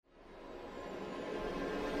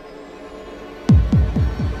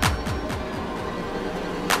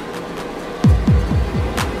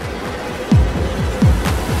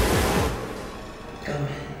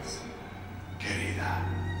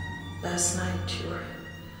night you were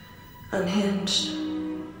unhinged.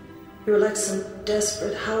 You were like some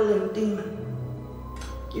desperate, howling demon.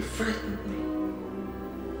 You frightened me.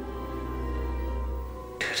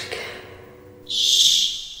 Do it again.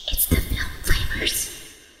 Shh! It's the Film Flamers.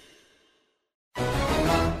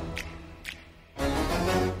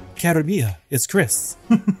 Caro mia, it's Chris.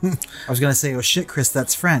 I was going to say, oh shit, Chris,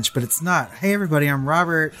 that's French, but it's not. Hey, everybody, I'm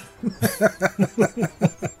Robert.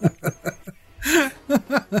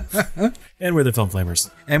 And we're the Film Flamers.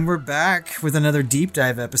 And we're back with another deep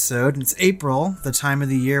dive episode. It's April, the time of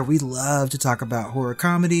the year we love to talk about horror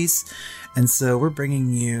comedies. And so we're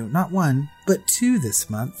bringing you not one, but two this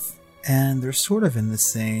month. And they're sort of in the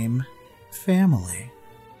same family.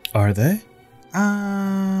 Are they?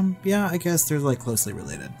 Yeah, I guess they're like closely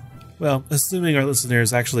related. Well, assuming our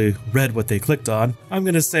listeners actually read what they clicked on, I'm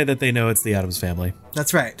going to say that they know it's the Addams Family.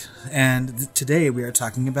 That's right. And today we are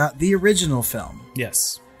talking about the original film.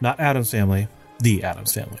 Yes. Not Addams Family. The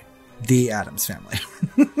Addams Family. The Addams Family.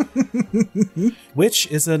 Which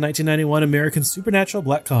is a 1991 American supernatural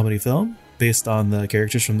black comedy film based on the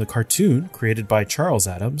characters from the cartoon created by Charles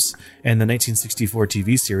Addams and the 1964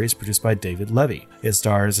 TV series produced by David Levy. It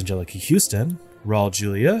stars Angelica Houston, Raul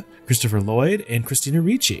Julia, Christopher Lloyd, and Christina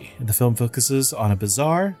Ricci. The film focuses on a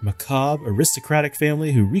bizarre, macabre, aristocratic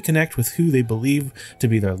family who reconnect with who they believe to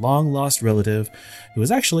be their long-lost relative, who is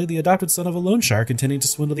actually the adopted son of a loan shark intending to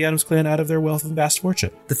swindle the Addams clan out of their wealth and vast fortune.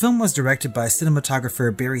 The film was directed by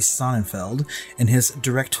cinematographer Barry Sonnenfeld in his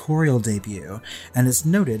directorial debut, and is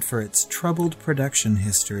noted for its troubled production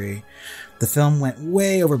history. The film went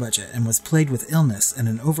way over budget and was plagued with illness and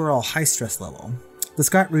an overall high stress level. The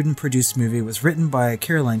Scott Rudin-produced movie was written by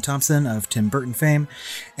Caroline Thompson of Tim Burton fame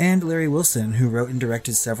and Larry Wilson, who wrote and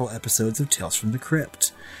directed several episodes of Tales from the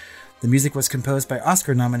Crypt. The music was composed by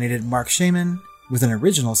Oscar-nominated Mark Shaman with an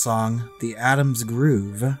original song, The Addams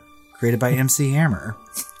Groove, created by MC Hammer.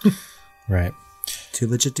 Right. Too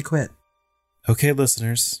legit to quit. Okay,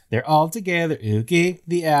 listeners. They're all together. Oogie,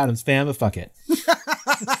 the Addams Family. Fuck it.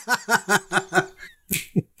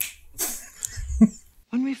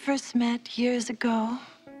 When we first met years ago,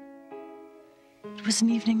 it was an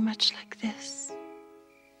evening much like this.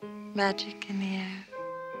 Magic in the air.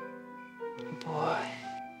 A boy.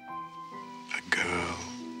 A girl.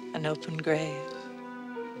 An open grave.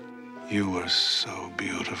 You were so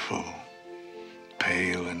beautiful,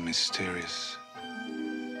 pale and mysterious.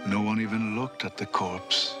 No one even looked at the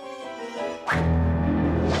corpse.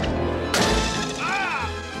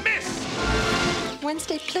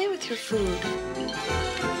 Wednesday, play with your food.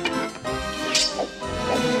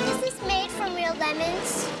 Is this made from real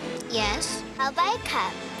lemons? Yes. I'll buy a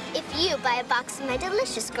cup if you buy a box of my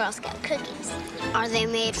delicious Girl Scout cookies. Are they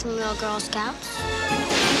made from real Girl Scouts?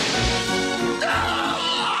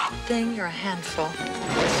 Thing, you're a handful.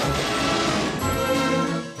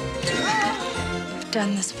 I've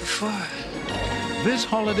done this before. This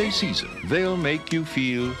holiday season, they'll make you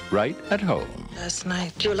feel right at home. Last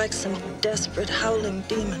night, you were like some desperate, howling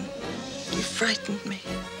demon. You frightened me.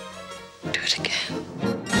 Do it again.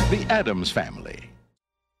 The Addams Family.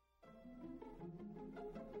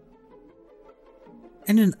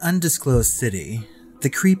 In an undisclosed city, the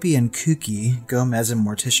creepy and kooky Gomez and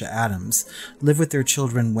Morticia Addams live with their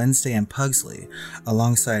children Wednesday and Pugsley,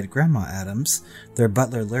 alongside Grandma Addams, their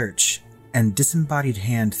butler Lurch, and disembodied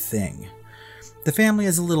hand Thing. The family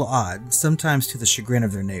is a little odd, sometimes to the chagrin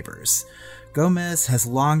of their neighbors. Gomez has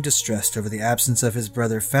long distressed over the absence of his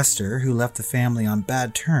brother Fester, who left the family on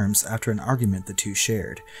bad terms after an argument the two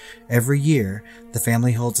shared. Every year, the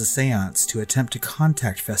family holds a seance to attempt to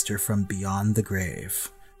contact Fester from beyond the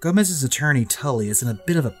grave. Gomez's attorney Tully is in a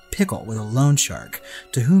bit of a pickle with a loan shark,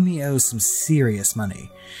 to whom he owes some serious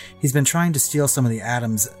money. He's been trying to steal some of the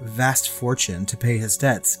Addams' vast fortune to pay his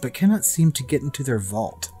debts, but cannot seem to get into their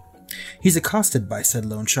vault. He's accosted by said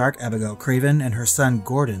loan shark, Abigail Craven, and her son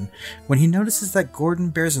Gordon, when he notices that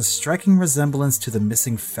Gordon bears a striking resemblance to the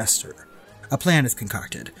missing Fester. A plan is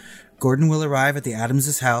concocted. Gordon will arrive at the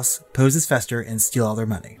Addams' house, pose as Fester, and steal all their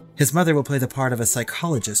money. His mother will play the part of a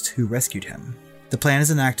psychologist who rescued him. The plan is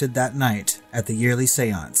enacted that night at the yearly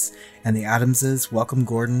seance, and the Addamses welcome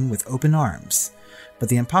Gordon with open arms. But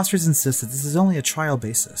the imposters insist that this is only a trial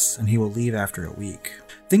basis, and he will leave after a week.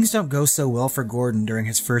 Things don't go so well for Gordon during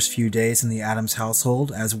his first few days in the Addams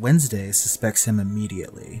household, as Wednesday suspects him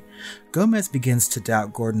immediately. Gomez begins to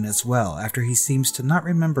doubt Gordon as well, after he seems to not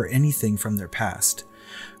remember anything from their past.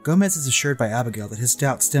 Gomez is assured by Abigail that his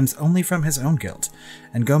doubt stems only from his own guilt,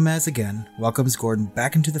 and Gomez again welcomes Gordon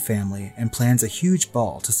back into the family and plans a huge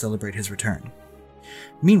ball to celebrate his return.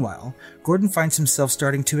 Meanwhile, Gordon finds himself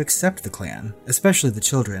starting to accept the clan, especially the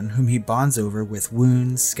children, whom he bonds over with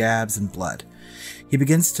wounds, scabs, and blood. He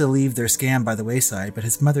begins to leave their scam by the wayside, but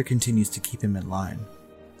his mother continues to keep him in line.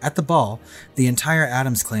 At the ball, the entire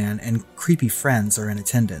Addams clan and creepy friends are in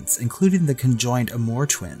attendance, including the conjoined Amore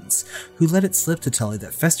twins, who let it slip to Tully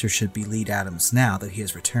that Fester should be lead Addams now that he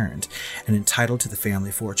has returned, and entitled to the family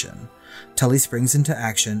fortune. Tully springs into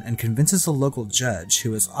action and convinces a local judge,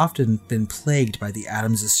 who has often been plagued by the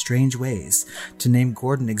Addams' strange ways, to name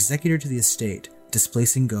Gordon executor to the estate,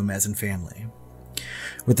 displacing Gomez and family.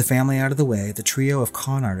 With the family out of the way, the trio of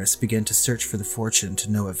con artists begin to search for the fortune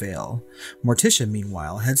to no avail. Morticia,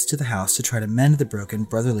 meanwhile, heads to the house to try to mend the broken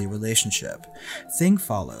brotherly relationship. Thing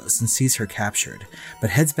follows and sees her captured,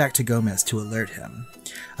 but heads back to Gomez to alert him.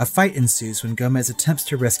 A fight ensues when Gomez attempts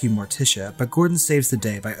to rescue Morticia, but Gordon saves the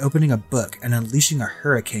day by opening a book and unleashing a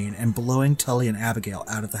hurricane and blowing Tully and Abigail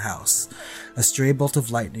out of the house. A stray bolt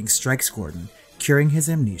of lightning strikes Gordon, curing his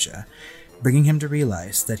amnesia, bringing him to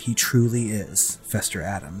realize that he truly is Fester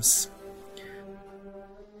Addams.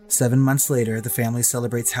 7 months later, the family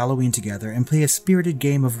celebrates Halloween together and play a spirited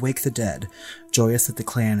game of Wake the Dead, joyous that the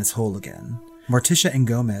clan is whole again. Morticia and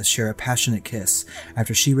Gomez share a passionate kiss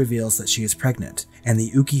after she reveals that she is pregnant, and the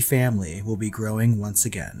Uki family will be growing once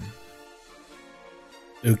again.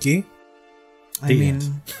 Uki? I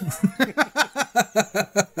mean,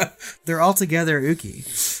 they're all together Uki.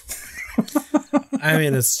 I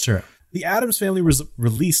mean, it's true. The Addams Family was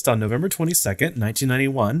released on November 22nd,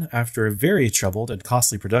 1991, after a very troubled and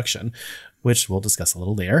costly production, which we'll discuss a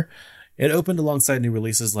little later. It opened alongside new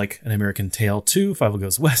releases like An American Tail 2, Five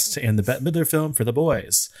Goes West, and the Bette Midler film For the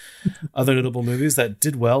Boys. Other notable movies that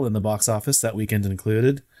did well in the box office that weekend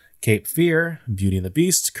included Cape Fear, Beauty and the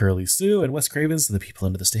Beast, Curly Sue, and Wes Craven's The People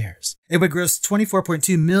Under the Stairs. It would gross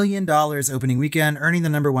 $24.2 million opening weekend, earning the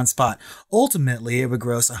number 1 spot. Ultimately, it would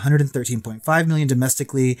gross $113.5 million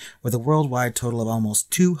domestically, with a worldwide total of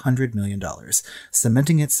almost $200 million,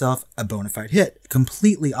 cementing itself a bona fide hit,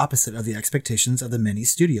 completely opposite of the expectations of the many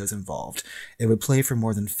studios involved. It would play for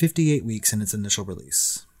more than 58 weeks in its initial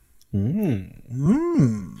release. The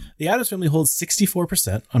Addams Family holds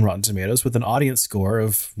 64% on Rotten Tomatoes, with an audience score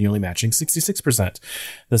of nearly matching 66%.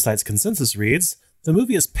 The site's consensus reads, "The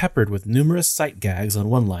movie is peppered with numerous sight gags on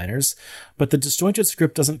one-liners, but the disjointed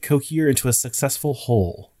script doesn't cohere into a successful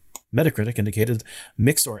whole." Metacritic indicated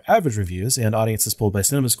mixed or average reviews, and audiences polled by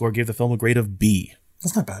CinemaScore gave the film a grade of B.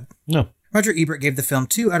 That's not bad. No. Roger Ebert gave the film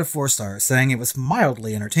 2 out of 4 stars, saying it was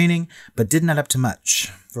mildly entertaining, but didn't add up to much.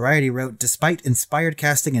 Variety wrote, "Despite inspired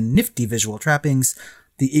casting and nifty visual trappings,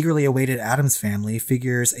 the eagerly awaited Addams Family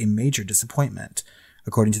figures a major disappointment.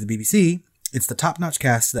 According to the BBC, it's the top-notch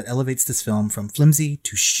cast that elevates this film from flimsy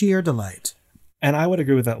to sheer delight." And I would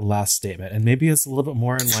agree with that last statement, and maybe it's a little bit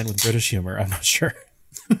more in line with British humor, I'm not sure.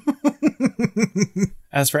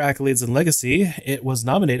 As for accolades and legacy, it was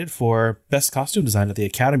nominated for Best Costume Design at the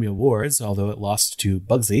Academy Awards, although it lost to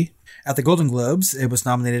Bugsy. At the Golden Globes, it was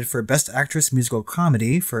nominated for Best Actress Musical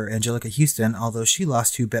Comedy for Angelica Houston, although she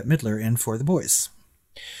lost to Bette Midler in For the Boys.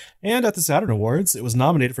 And at the Saturn Awards, it was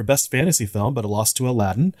nominated for Best Fantasy Film, but it lost to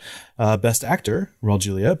Aladdin. Best Actor, Raul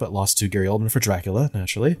Julia, but lost to Gary Oldman for Dracula,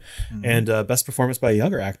 naturally. Mm-hmm. And Best Performance by a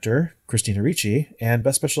Younger Actor, Christina Ricci. And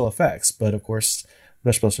Best Special Effects, but of course,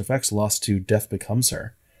 Best Special Effects lost to Death Becomes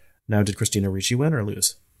Her. Now, did Christina Ricci win or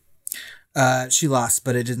lose? She lost,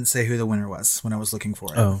 but it didn't say who the winner was when I was looking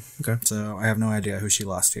for it. Oh, okay. So I have no idea who she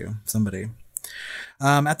lost to. Somebody.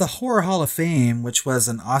 At the Horror Hall of Fame, which was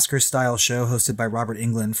an Oscar-style show hosted by Robert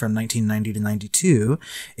Englund from 1990 to 92,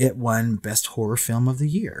 it won Best Horror Film of the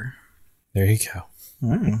Year. There you go.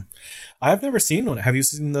 Mm. I've never seen one. Have you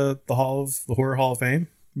seen the Horror Hall of Fame?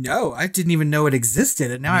 No, I didn't even know it existed,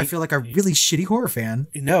 and now I feel like a really shitty horror fan.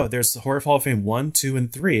 No, there's the Horror Hall of Fame 1, 2, and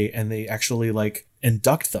 3, and they actually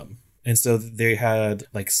induct them. And so they had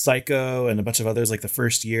Psycho and a bunch of others the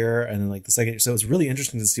first year, and then the second year. So it was really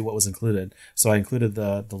interesting to see what was included. So I included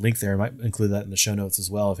the link there. I might include that in the show notes as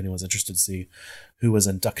well if anyone's interested to see who was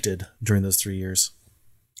inducted during those 3 years.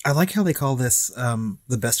 I like how they call this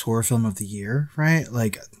the best horror film of the year, right?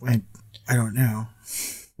 I don't know.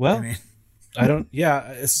 Well,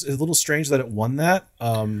 it's a little strange that it won that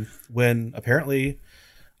when apparently,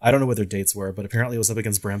 I don't know what their dates were, but apparently it was up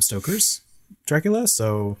against Bram Stoker's Dracula.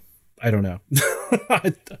 So I don't know.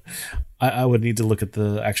 I would need to look at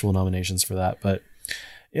the actual nominations for that, but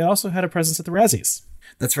it also had a presence at the Razzies.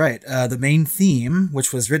 That's right. The main theme,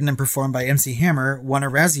 which was written and performed by MC Hammer, won a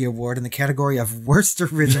Razzie Award in the category of Worst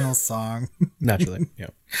Original Song. Naturally, yeah.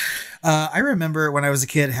 I remember when I was a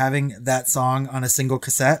kid having that song on a single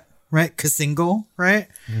cassette, right? Single, right?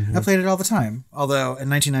 Mm-hmm. I played it all the time. Although in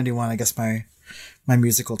 1991, I guess my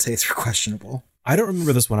musical tastes were questionable. I don't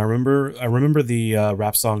remember this one. I remember the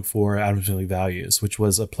rap song for Addams Family Values, which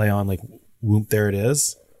was a play on Whoop, there it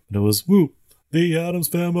is. And it was Whoop, the Addams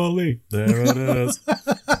Family. There it is.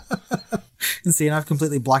 And see, and I've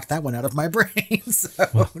completely blocked that one out of my brain. So.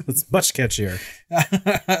 Well, it's much catchier.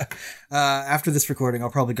 After this recording,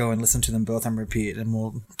 I'll probably go and listen to them both on repeat, and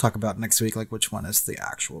we'll talk about next week, like which one is the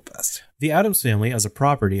actual best. The Addams Family as a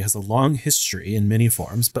property has a long history in many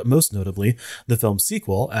forms, but most notably the film's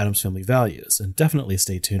sequel, Addams Family Values. And definitely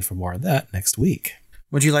stay tuned for more on that next week.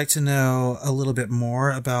 Would you like to know a little bit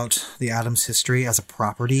more about the Addams history as a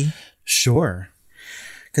property? Sure.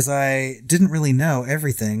 Because I didn't really know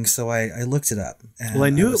everything, so I looked it up. Well, I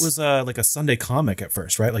knew it was like a Sunday comic at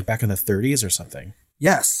first, right? Like back in the 30s or something.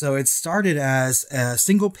 Yes, so it started as a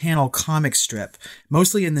single-panel comic strip,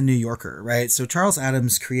 mostly in the New Yorker, right? So Charles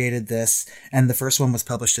Addams created this, and the first one was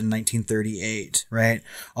published in 1938, right?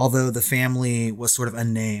 Although the family was sort of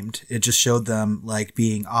unnamed, it just showed them, like,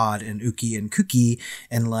 being odd and ooky and kooky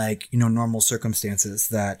and, like, you know, normal circumstances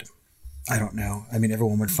that... I don't know. I mean,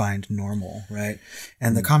 everyone would find normal, right?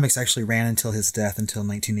 And the comics actually ran until his death, until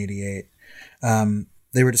 1988.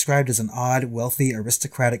 They were described as an odd, wealthy,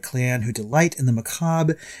 aristocratic clan who delight in the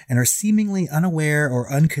macabre and are seemingly unaware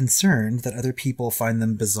or unconcerned that other people find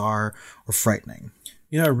them bizarre or frightening.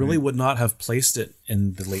 You know, I really would not have placed it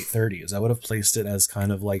in the late 30s. I would have placed it as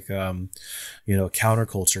kind of like, you know,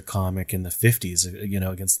 counterculture comic in the 50s, you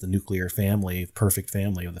know, against the nuclear family, perfect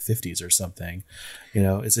family of the 50s or something. You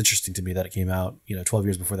know, it's interesting to me that it came out, you know, 12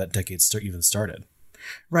 years before that decade even started.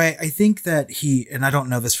 Right. I think that and I don't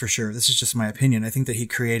know this for sure, this is just my opinion. I think that he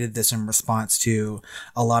created this in response to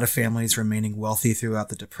a lot of families remaining wealthy throughout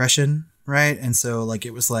the Depression. Right. And so like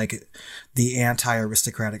it was like the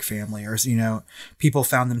anti-aristocratic family, or, you know, people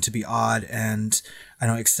found them to be odd and I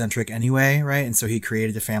know eccentric anyway. Right. And so he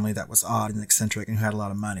created a family that was odd and eccentric and who had a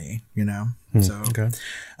lot of money, you know. So okay.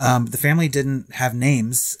 The family didn't have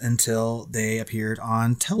names until they appeared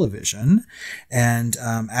on television. And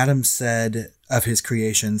Addams said of his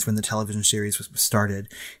creations when the television series was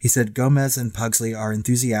started, he said, Gomez and Pugsley are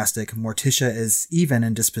enthusiastic. Morticia is even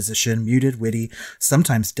in disposition, muted, witty,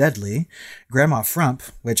 sometimes deadly. Grandma Frump,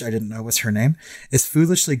 which I didn't know was her name, is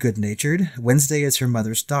foolishly good-natured. Wednesday is her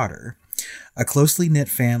mother's daughter. A closely knit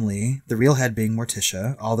family, the real head being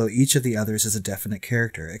Morticia, although each of the others is a definite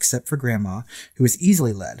character, except for Grandma, who is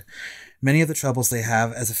easily led. Many of the troubles they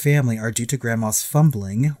have as a family are due to Grandma's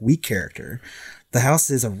fumbling, weak character. The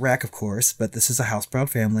house is a wreck, of course, but this is a house-proud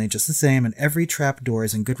family just the same, and every trap door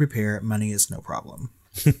is in good repair. Money is no problem.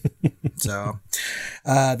 So,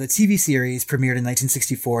 the TV series premiered in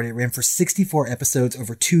 1964, and it ran for 64 episodes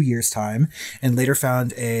over 2 years' time, and later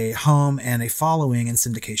found a home and a following in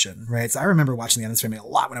syndication, right? So I remember watching The Addams Family a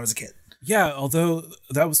lot when I was a kid. Yeah, although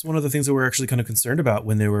that was one of the things that we were actually kind of concerned about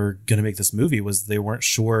when they were going to make this movie, was they weren't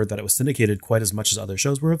sure that it was syndicated quite as much as other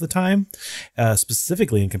shows were of the time,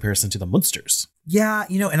 specifically in comparison to the Munsters. Yeah,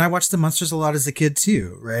 you know, and I watched the Munsters a lot as a kid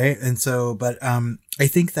too, right? And so, but I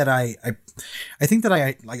think that I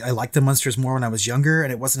liked the Munsters more when I was younger,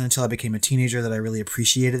 and it wasn't until I became a teenager that I really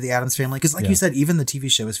appreciated the Addams Family. Because, like you said, even the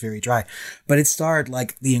TV show is very dry, but it starred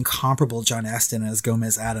like the incomparable John Astin as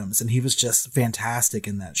Gomez Addams, and he was just fantastic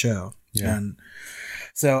in that show. Yeah. And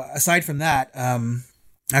so, aside from that,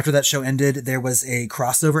 after that show ended, there was a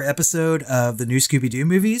crossover episode of the new Scooby-Doo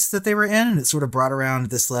movies that they were in, and it sort of brought around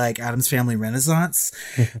this like Addams Family renaissance.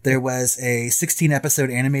 There was a 16-episode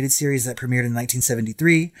animated series that premiered in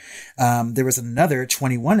 1973. There was another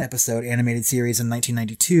 21-episode animated series in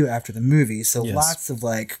 1992 after the movie. So lots of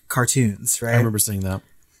like cartoons, right? I remember seeing that.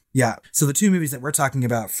 Yeah. So the two movies that we're talking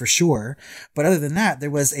about for sure. But other than that,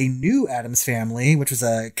 there was a new Addams Family, which was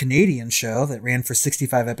a Canadian show that ran for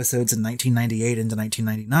 65 episodes in 1998 into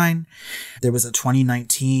 1999. There was a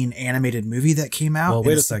 2019 animated movie that came out. Well,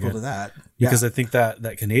 wait a second. To that. Because I think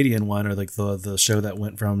that Canadian one, or like the show that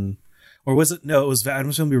went from, or was it? No, it was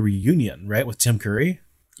Addams Family Reunion, right? With Tim Curry.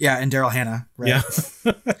 Yeah, and Daryl Hannah, right?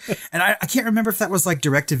 Yeah. And I can't remember if that was like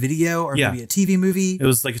direct to video or maybe a TV movie. It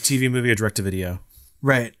was like a TV movie or direct to video.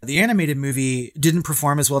 Right. The animated movie didn't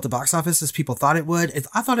perform as well at the box office as people thought it would.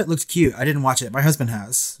 I thought it looked cute. I didn't watch it. My husband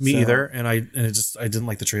has. Me either. And I didn't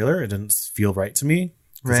like the trailer. It didn't feel right to me.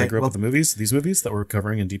 Because I grew up with these movies that we're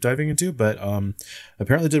covering and deep diving into, but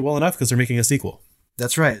apparently did well enough because they're making a sequel.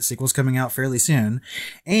 That's right. Sequel's coming out fairly soon.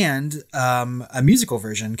 And a musical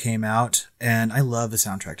version came out, and I love the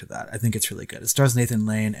soundtrack to that. I think it's really good. It stars Nathan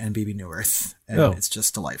Lane and Bebe Neuwirth, and it's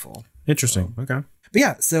just delightful. Interesting. So. Okay. But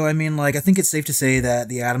yeah, so I mean, like, I think it's safe to say that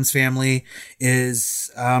the Addams Family is,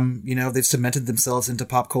 they've cemented themselves into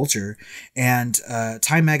pop culture. And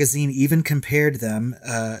Time Magazine even compared them.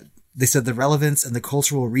 They said the relevance and the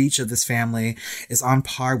cultural reach of this family is on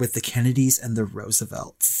par with the Kennedys and the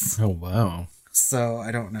Roosevelts. Oh, wow. So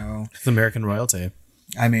I don't know. It's American royalty.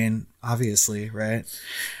 I mean, obviously, right?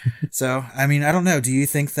 So, I mean, I don't know. Do you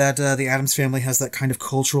think that the Addams Family has that kind of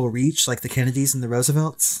cultural reach like the Kennedys and the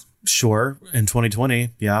Roosevelts? Sure. In 2020.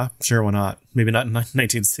 Yeah, sure. Why not? Maybe not in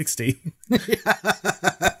 1960.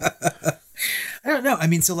 I don't know. I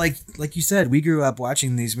mean, so like you said, we grew up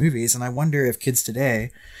watching these movies, and I wonder if kids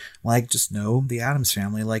today like just know the Addams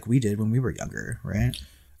Family like we did when we were younger, right?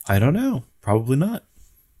 I don't know. Probably not.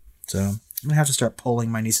 So I'm gonna have to start polling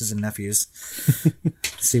my nieces and nephews,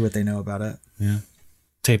 see what they know about it. Yeah,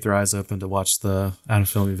 tape their eyes open to watch the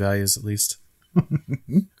Addams Family values at least.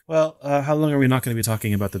 Well, how long are we not going to be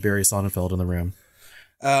talking about the Barry Sonnenfeld in the room?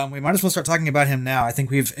 We might as well start talking about him now. I think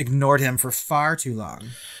we've ignored him for far too long.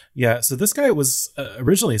 Yeah, so this guy was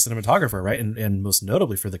originally a cinematographer, right? And most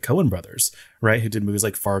notably for the Coen brothers, right? Who did movies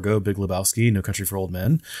like Fargo, Big Lebowski, No Country for Old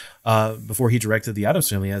Men, before he directed The Addams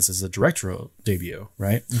Family as his directorial debut,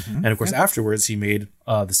 right? Mm-hmm. And of course, afterwards, he made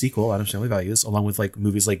the sequel, Addams Family Values, along with like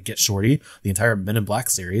movies like Get Shorty, the entire Men in Black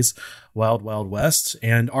series, Wild Wild West,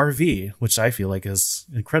 and RV, which I feel like is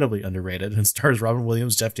incredibly underrated and stars Robin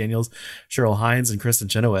Williams, Jeff Daniels, Cheryl Hines, and Kristen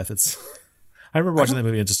Chenoweth. I remember watching that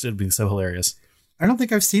movie and just it being so hilarious. I don't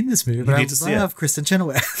think I've seen this movie, but I love Kristen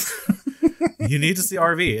Chenoweth. You need to see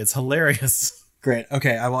RV. It's hilarious. Great.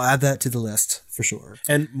 Okay, I will add that to the list for sure.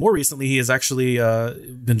 And more recently, he has actually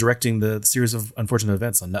been directing the series of Unfortunate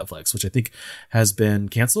Events on Netflix, which I think has been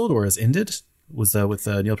canceled or has ended with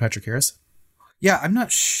Neil Patrick Harris. Yeah, I'm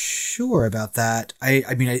not sure about that.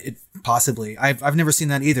 I mean, possibly. I've never seen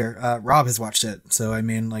that either. Rob has watched it, so I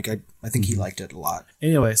mean, like I think he liked it a lot.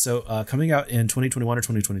 Anyway, so coming out in 2021 or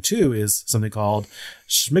 2022 is something called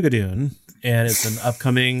Schmigadoon, and it's an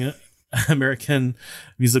upcoming American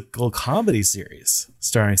musical comedy series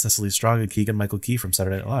starring Cecily Strong and Keegan-Michael Key from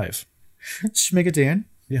Saturday Night Live. Schmigadoon?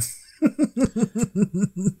 Yeah.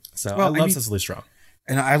 So well, I love Cecily Strong.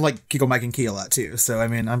 And I like Keegan Mike and Key a lot too. So I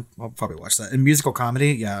mean, I'll probably watch that. And musical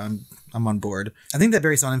comedy, yeah, I'm on board. I think that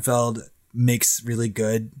Barry Sonnenfeld makes really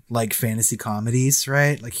good like fantasy comedies,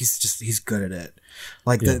 right? Like he's good at it.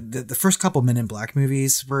 Like the first couple Men in Black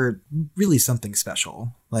movies were really something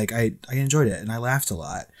special. Like I enjoyed it and I laughed a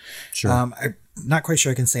lot. Sure. I'm not quite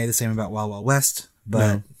sure I can say the same about Wild Wild West,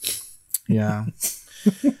 but yeah.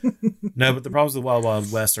 No, but the problems with Wild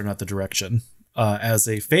Wild West are not the direction. As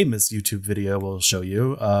a famous YouTube video will show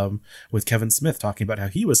you, with Kevin Smith talking about how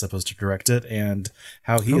he was supposed to direct it and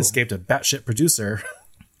how he escaped a batshit producer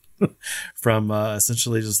from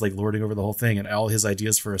essentially just like lording over the whole thing, and all his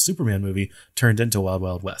ideas for a Superman movie turned into Wild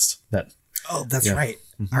Wild West. That's right.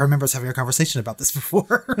 I remember us having a conversation about this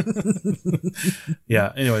before.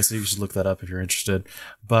 Yeah. Anyway, so you should look that up if you're interested.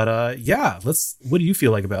 But what do you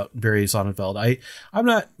feel like about Barry Sonnenfeld? I'm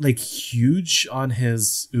not like huge on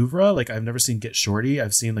his oeuvre. Like I've never seen Get Shorty.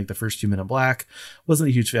 I've seen like the first few Men in Black. Wasn't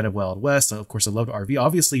a huge fan of Wild West. Of course, I loved RV.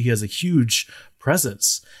 Obviously, he has a huge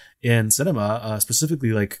presence in cinema,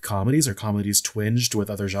 specifically like comedies or comedies twinged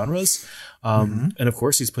with other genres. And of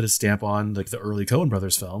course, he's put his stamp on like the early Coen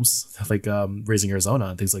brothers films, like Raising Arizona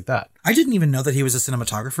and things like that. I didn't even know that he was a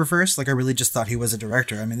cinematographer first. Like I really just thought he was a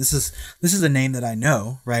director. I mean, this is a name that I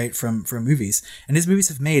know, right, from movies, and his movies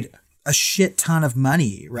have made a shit ton of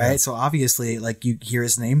money, right? Yeah. So obviously, like you hear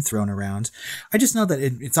his name thrown around. I just know that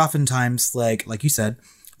it's oftentimes like you said,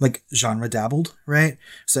 like genre dabbled, right?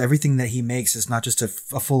 So everything that he makes is not just a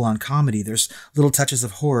full-on comedy. There's little touches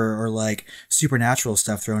of horror or like supernatural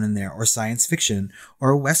stuff thrown in there, or science fiction,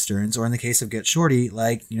 or westerns, or in the case of Get Shorty,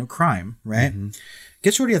 like, crime, right? Mm-hmm.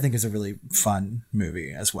 Get Shorty, I think, is a really fun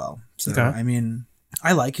movie as well. So, okay. I mean,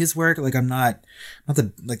 I like his work. Like, I'm not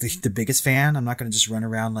the biggest fan. I'm not going to just run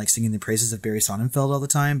around like singing the praises of Barry Sonnenfeld all the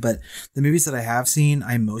time, but the movies that I have seen,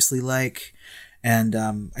 I mostly like. And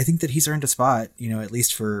I think that he's earned a spot, at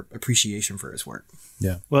least for appreciation for his work.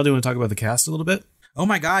 Yeah. Well, do you want to talk about the cast a little bit? Oh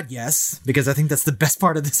my God, yes. Because I think that's the best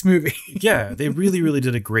part of this movie. Yeah, they really, really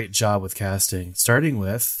did a great job with casting, starting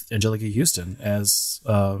with Angelica Houston as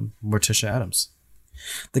Morticia Addams.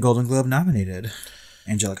 The Golden Globe nominated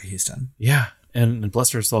Angelica Houston. Yeah. And bless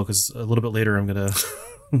her soul, because a little bit later I'm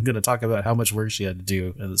gonna talk about how much work she had to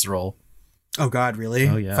do in this role. Oh God, really?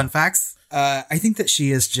 Oh yeah. Fun facts? I think that she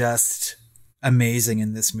is just amazing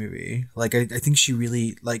in this movie. Like I think she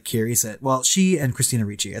really like carries it. Well, she and Christina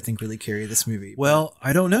Ricci I think really carry this movie. Well,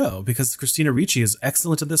 I don't know, because Christina Ricci is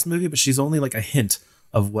excellent in this movie, but she's only like a hint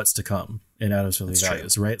of what's to come in Addams Family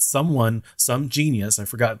Values, right? Some genius, I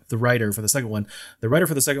forgot the writer for the second one. The writer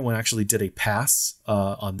for the second one actually did a pass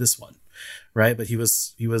on this one, right? But he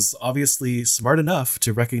was obviously smart enough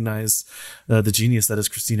to recognize the genius that is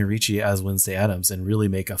Christina Ricci as Wednesday Addams and really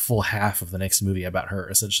make a full half of the next movie about her,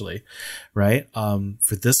 essentially, right?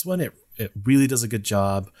 For this one, it really does a good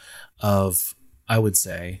job of, I would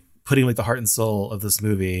say, putting like the heart and soul of this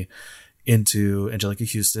movie into Angelica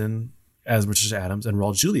Houston as Morticia Addams and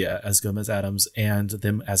Raul Julia as Gomez Addams, and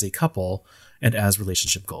them as a couple and as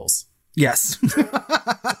relationship goals. Yes.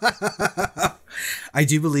 I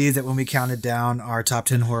do believe that when we counted down our top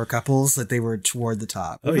 10 horror couples, that they were toward the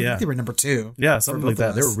top. Oh, yeah. They were number 2. Yeah, something like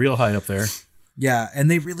that. They were real high up there. Yeah, and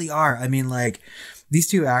they really are. I mean, like, these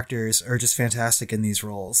two actors are just fantastic in these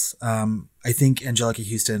roles. I think Angelica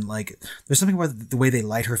Houston, like, there's something about the way they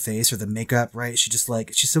light her face or the makeup, right? She just,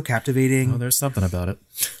 like, she's so captivating. Oh, there's something about it.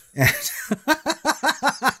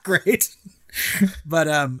 Great. But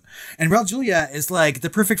and Raul Julia is like the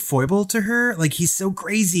perfect foible to her. Like, he's so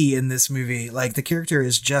crazy in this movie. Like, the character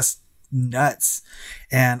is just nuts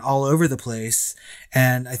and all over the place.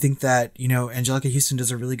 And I think that, you know, Angelica Houston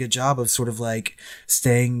does a really good job of sort of like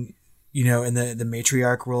staying, you know, in the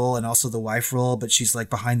matriarch role and also the wife role, but she's like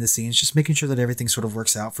behind the scenes, just making sure that everything sort of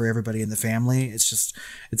works out for everybody in the family. It's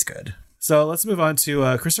good. So let's move on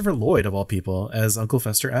to Christopher Lloyd, of all people, as Uncle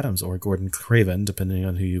Fester Addams, or Gordon Craven, depending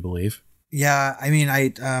on who you believe. Yeah, I mean,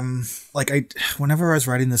 whenever I was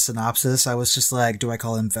writing the synopsis, I was just like, do I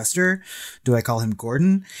call him Fester? Do I call him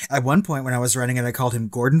Gordon? At one point when I was writing it, I called him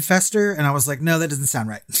Gordon Fester, and I was like, no, that doesn't sound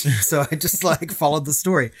right. So I just like followed the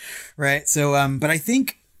story, right? So, but I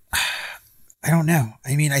think, I don't know.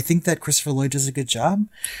 I mean, I think that Christopher Lloyd does a good job,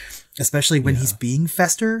 especially when he's being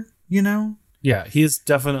Fester, you know? Yeah, he's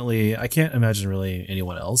definitely, I can't imagine really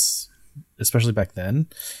anyone else, especially back then.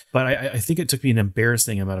 But I think it took me an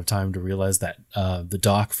embarrassing amount of time to realize that the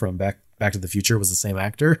Doc from Back to the Future was the same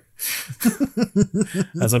actor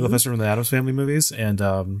as Uncle Fester from the Addams Family movies.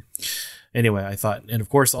 And anyway, I thought, and of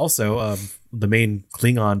course also the main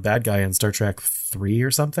Klingon bad guy in Star Trek 3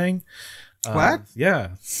 or something. What?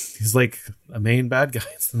 Yeah, he's like a main bad guy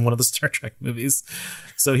in one of the Star Trek movies.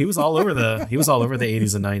 So he was all over the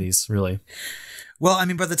 80s and 90s, really. Well, I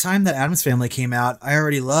mean, by the time that Addams Family came out, I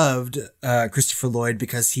already loved Christopher Lloyd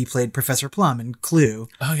because he played Professor Plum in Clue.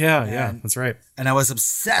 Oh yeah, that's right. And I was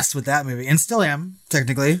obsessed with that movie, and still am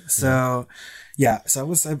technically. So, so I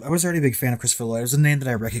was already a big fan of Christopher Lloyd. It was a name that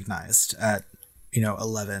I recognized at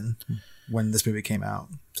 11 when this movie came out.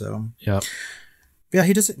 So yeah,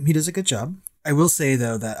 he does a good job. I will say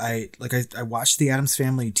though that I watched the Addams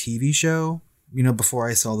Family TV show, before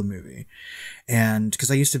I saw the movie. And because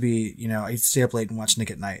I used to be, I used to stay up late and watch Nick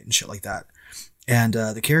at Night and shit like that. And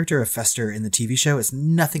the character of Fester in the TV show is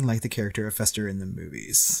nothing like the character of Fester in the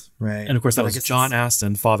movies, right? And of course, that was John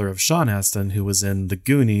Astin, father of Sean Astin, who was in The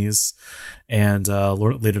Goonies and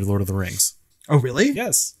later Lord of the Rings. Oh, really?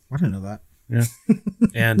 Yes. I didn't know that. Yeah.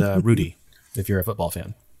 And Rudy, if you're a football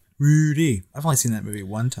fan. Rudy. I've only seen that movie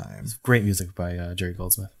one time. Great music by Jerry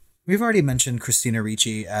Goldsmith. We've already mentioned Christina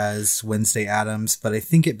Ricci as Wednesday Addams, but I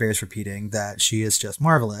think it bears repeating that she is just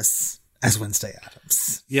marvelous as Wednesday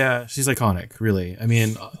Addams. Yeah, she's iconic, really. I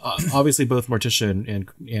mean, obviously both Morticia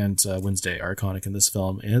and Wednesday are iconic in this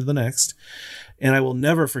film and the next. And I will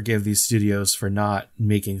never forgive these studios for not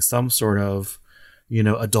making some sort of,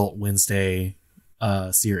 adult Wednesday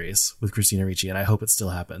series with Christina Ricci, and I hope it still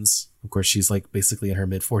happens. Of course, she's like basically in her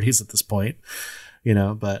mid-40s at this point.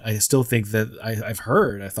 But I still think that I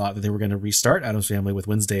thought that they were going to restart Addams Family with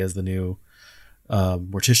Wednesday as the new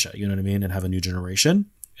Morticia, you know what I mean? And have a new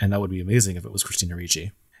generation. And that would be amazing if it was Christina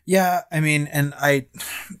Ricci. Yeah, I mean, and I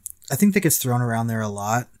think that gets thrown around there a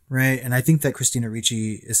lot, right? And I think that Christina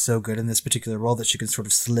Ricci is so good in this particular role that she can sort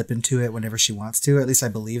of slip into it whenever she wants to. At least I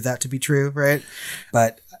believe that to be true, right?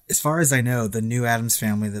 But as far as I know, the new Addams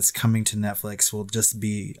Family that's coming to Netflix will just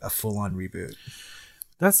be a full-on reboot.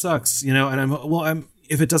 That sucks, and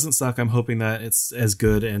if it doesn't suck, I'm hoping that it's as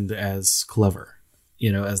good and as clever,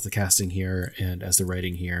 as the casting here and as the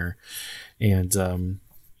writing here. And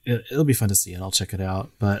it'll be fun to see, and I'll check it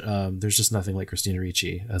out. But there's just nothing like Christina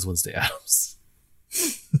Ricci as Wednesday Addams.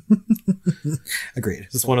 Agreed.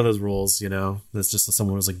 It's one of those roles, that's just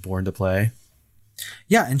someone who's like born to play.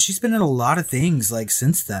 Yeah, and she's been in a lot of things like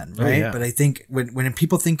since then, right? Oh, yeah. But I think when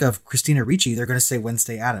people think of Christina Ricci, they're going to say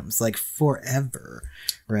Wednesday Addams, like forever,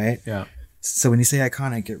 right? Yeah. So when you say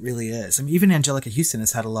iconic, it really is. I mean, even Angelica Houston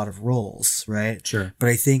has had a lot of roles, right? Sure. But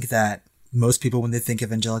I think that most people, when they think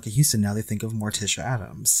of Angelica Houston, now they think of Morticia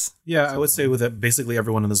Addams. Yeah, so I would say with basically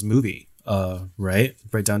everyone in this movie, right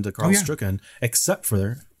down to Carl Strucken, except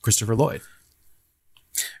for Christopher Lloyd.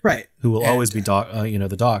 Right. Who will always be Doc,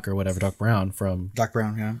 the Doc or whatever, Doc Brown from... Doc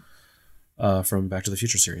Brown, yeah. From Back to the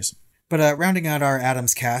Future series. But rounding out our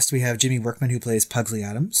Addams cast, we have Jimmy Workman, who plays Pugsley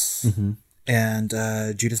Addams. Mm-hmm. And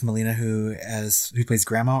Judith Malina, who plays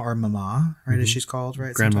Grandma or Mama, right, as she's called,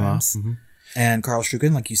 right? Grandma. Sometimes. And Carl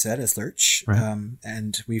Strugen, like you said, as Lurch. Right.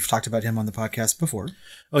 And we've talked about him on the podcast before.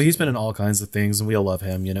 Oh, he's been in all kinds of things, and we all love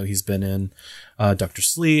him. You know, he's been in Dr.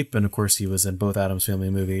 Sleep, and of course, he was in both Addams Family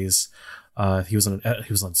movies. He was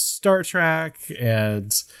on Star Trek,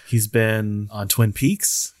 and he's been on Twin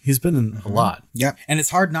Peaks. He's been in a lot. Yeah, and it's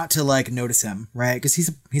hard not to like notice him, right? Because he's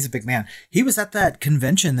a big man. He was at that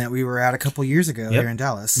convention that we were at a couple years ago here in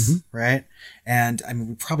Dallas, right? And I mean,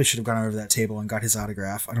 we probably should have gone over to that table and got his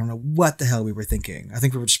autograph. I don't know what the hell we were thinking. I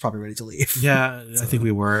think we were just probably ready to leave. Yeah, I think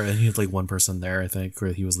we were, and he had like one person there, I think,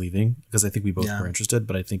 where he was leaving, because I think we both were interested,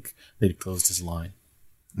 but I think they closed his line.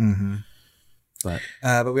 Mm-hmm.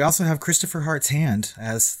 But we also have Christopher Hart's hand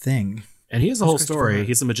as Thing. And he has a whole story.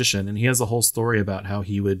 He's a magician, and he has a whole story about how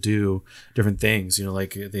he would do different things. You know,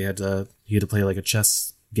 like he had to play like a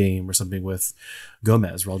chess game or something with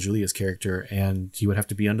Gomez, Raul Julia's character, and he would have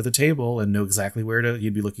to be under the table and know exactly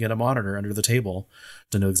you'd be looking at a monitor under the table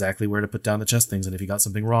to know exactly where to put down the chess things. And if he got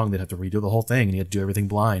something wrong, they'd have to redo the whole thing, and he had to do everything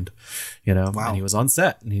blind, you know. Wow. And he was on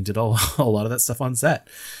set, and he did a lot of that stuff on set,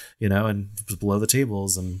 you know, and was below the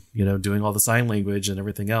tables and, you know, doing all the sign language and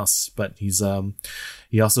everything else. But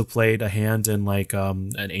he also played a hand in like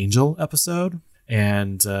an Angel episode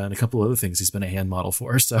and a couple other things he's been a hand model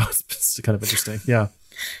for. So it's kind of interesting. Yeah.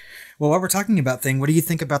 Well, while we're talking about Thing, what do you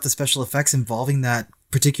think about the special effects involving that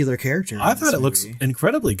particular character? I thought it looks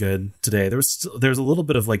incredibly good today. There's a little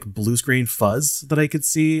bit of like blue screen fuzz that I could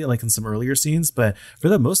see like in some earlier scenes, but for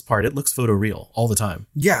the most part, it looks photoreal all the time.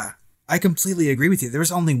 Yeah. I completely agree with you. There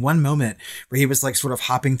was only one moment where he was like sort of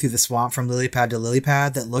hopping through the swamp from lily pad to lily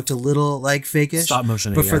pad that looked a little like fakeish. Stop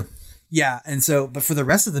motion. But for the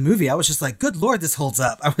rest of the movie, I was just like, good Lord, this holds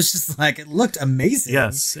up. I was just like, it looked amazing.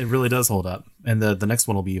 Yes, it really does hold up. And the next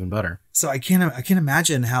one will be even better. So I can't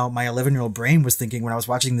imagine how my 11-year-old brain was thinking when I was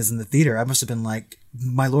watching this in the theater. I must have been like,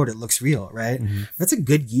 my Lord, it looks real, right? Mm-hmm. That's a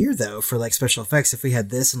good year though for like special effects. If we had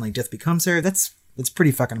this and like Death Becomes Her, it's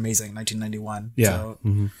pretty fucking amazing. 1991. Yeah.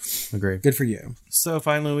 So, agree. Good for you. So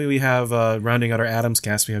finally, we have rounding out our Addams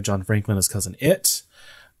cast, we have John Franklin as Cousin It.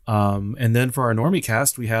 And then for our normie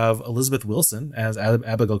cast, we have Elizabeth Wilson as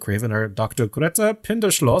Abigail Craven, or Dr. Greta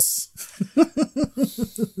Pinderschloss.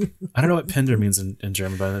 I don't know what Pinder means in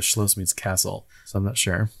German, but Schloss means castle. So I'm not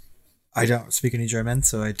sure. I don't speak any German,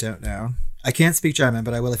 so I don't know. I can't speak German,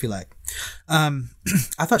 but I will if you like.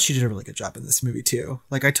 I thought she did a really good job in this movie too.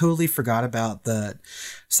 Like I totally forgot about the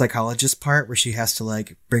psychologist part where she has to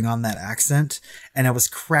like bring on that accent. And I was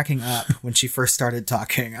cracking up when she first started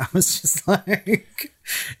talking. I was just like,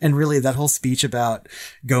 and really that whole speech about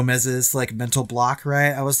Gomez's like mental block,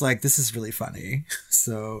 right? I was like, this is really funny.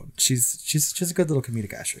 So she's a good little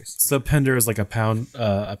comedic actress. So Pender is like a pound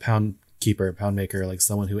keeper, pound maker, like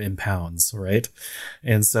someone who impounds, right?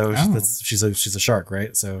 And so she's a shark,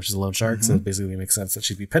 right? So she's a loan shark. Mm-hmm. So it basically makes sense that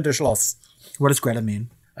she'd be Pinderschloss. What does Greta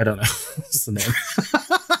mean? I don't know. It's the name.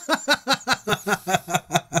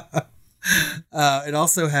 It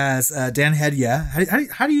also has Dan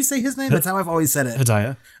Hedaya. How do you say his name? That's how I've always said it.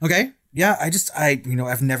 Hedaya. Okay. Yeah,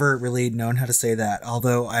 I've never really known how to say that,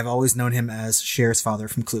 although I've always known him as Cher's father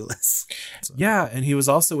from Clueless. So. Yeah, and he was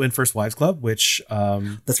also in First Wives Club, which...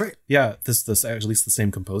 That's right. Yeah, this at least the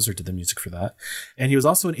same composer did the music for that. And he was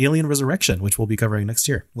also in Alien Resurrection, which we'll be covering next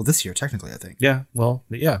year. Well, this year, technically, I think. Yeah,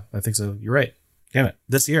 I think so. You're right. Damn it.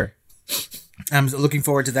 This year. I'm looking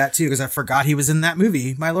forward to that too, because I forgot he was in that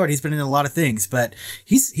movie. My Lord, he's been in a lot of things, but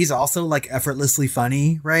he's also like effortlessly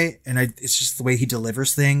funny, right? And it's just the way he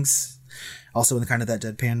delivers things. Also in kind of that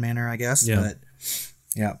deadpan manner, I guess. Yeah. But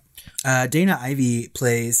yeah. Dana Ivey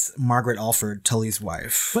plays Margaret Alford, Tully's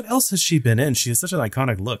wife. What else has she been in? She has such an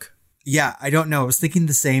iconic look. Yeah, I don't know. I was thinking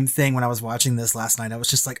the same thing when I was watching this last night. I was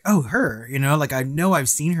just like, oh, her, like I know I've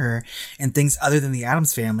seen her in things other than the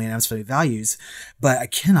Addams Family and Addams Family Values, but I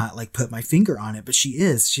cannot like put my finger on it. But she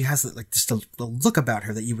has like just a look about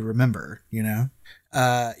her that you would remember,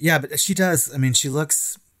 Yeah, but she does. I mean, she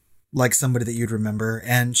looks like somebody that you'd remember.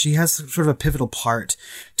 And she has sort of a pivotal part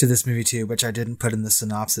to this movie too, which I didn't put in the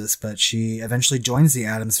synopsis, but she eventually joins the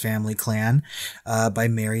Addams Family clan by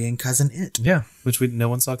marrying Cousin It. Yeah, which no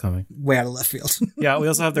one saw coming. Way out of left field. Yeah, we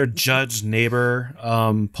also have their judge neighbor,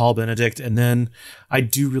 Paul Benedict. And then I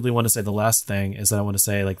do really want to say the last thing is that I want to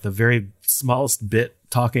say like the very smallest bit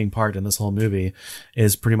talking part in this whole movie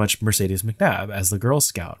is pretty much Mercedes McNabb as the Girl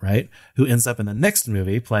Scout, right? Who ends up in the next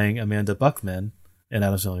movie playing Amanda Buckman in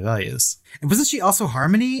Addams Family Values. And wasn't she also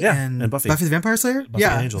Harmony and Buffy the Vampire Slayer? Buffy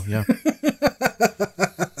the Angel, yeah.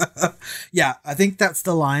 Yeah, I think that's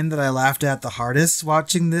the line that I laughed at the hardest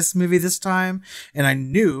watching this movie this time. And I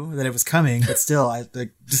knew that it was coming, but still,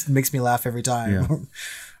 it just makes me laugh every time.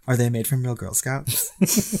 Are they made from real Girl Scouts?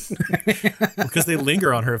 Because they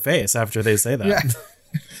linger on her face after they say that. Yeah.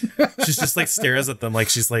 She's just like stares at them like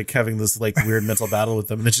she's like having this like weird mental battle with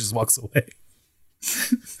them, and then she just walks away.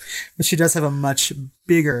 But she does have a much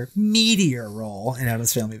bigger, meatier role in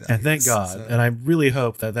Addams Family Values. And thank God. So. And I really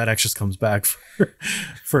hope that actress comes back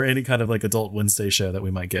for any kind of like adult Wednesday show that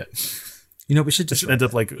we might get. You know, we should just end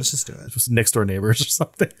up like let's just do it. Just Next Door Neighbors or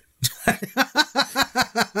something.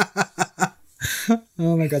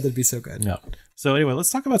 Oh my God, that'd be so good. No. So anyway, let's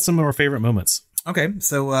talk about some of our favorite moments. Okay,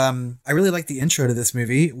 so I really like the intro to this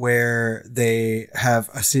movie where they have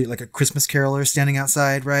a Christmas caroler standing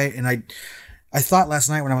outside, right? And I thought last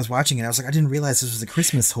night when I was watching it, I was like, I didn't realize this was a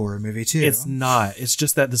Christmas horror movie too. It's not. It's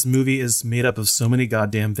just that this movie is made up of so many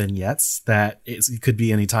goddamn vignettes that it could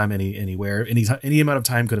be anytime, anywhere, any amount of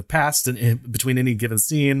time could have passed in between any given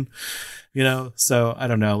scene, you know? So I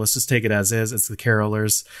don't know. Let's just take it as is. It's the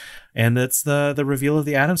carolers, and it's the reveal of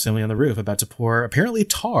the Addams family on the roof about to pour apparently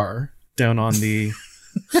tar down on the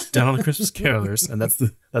Christmas carolers, and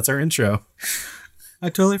that's our intro. I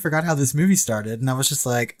totally forgot how this movie started, and I was just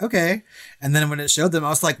like, okay. And then when it showed them, I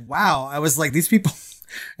was like, wow. I was like, these people,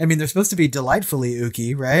 I mean, they're supposed to be delightfully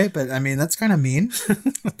ooky, right? But I mean, that's kind of mean.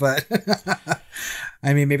 But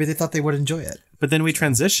I mean, maybe they thought they would enjoy it. But then we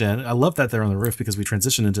transition. I love that they're on the roof because we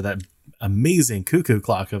transition into that amazing cuckoo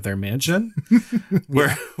clock of their mansion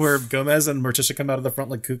where Gomez and Morticia come out of the front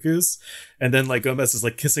like cuckoos. And then like Gomez is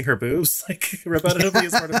like kissing her boobs, like repetitively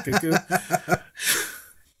as part of cuckoo.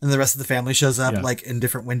 And the rest of the family shows up like in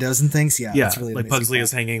different windows and things. Yeah. That's really like Pugsley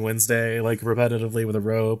is hanging Wednesday, like repetitively with a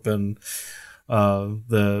rope, and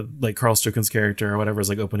the like Carl Strucken's character or whatever is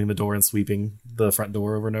like opening the door and sweeping the front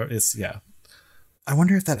door over and over. It's I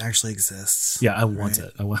wonder if that actually exists. Yeah, I want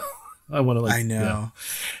it. I want to like. I know. Yeah.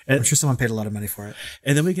 And, I'm sure someone paid a lot of money for it.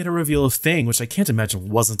 And then we get a reveal of Thing, which I can't imagine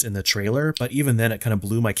wasn't in the trailer. But even then, it kind of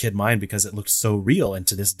blew my kid mind because it looked so real. And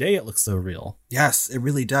to this day, it looks so real. Yes, it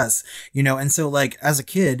really does. You know, and so like as a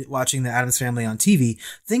kid watching the Addams Family on TV,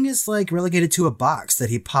 Thing is like relegated to a box that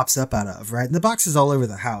he pops up out of, right? And the box is all over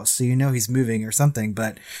the house. So you know he's moving or something,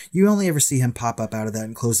 but you only ever see him pop up out of that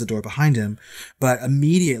and close the door behind him. But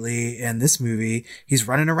immediately in this movie, he's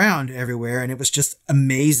running around everywhere. And it was just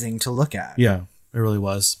amazing to look at. Yeah, it really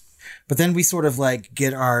was. But then we sort of like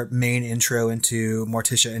get our main intro into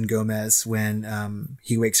Morticia and Gomez when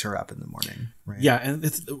he wakes her up in the morning. Right? Yeah, and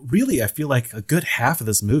it's really, I feel like a good half of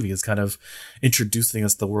this movie is kind of introducing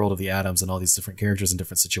us to the world of the Addams and all these different characters in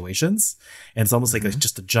different situations. And it's almost like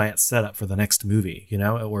just a giant setup for the next movie, you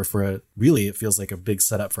know, or really it feels like a big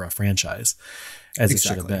setup for a franchise. As it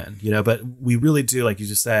should have been, you know, but we really do, like you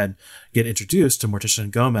just said, get introduced to Morticia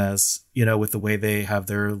and Gomez, you know, with the way they have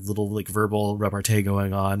their little like verbal repartee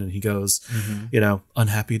going on. And he goes, you know,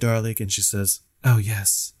 unhappy, darling. And she says, oh,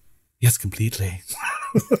 yes, completely.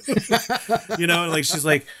 You know, and like she's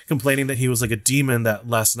like complaining that he was like a demon that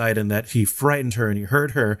last night and that he frightened her and he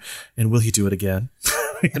hurt her. And will he do it again?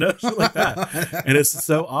 You know, shit like that. And it's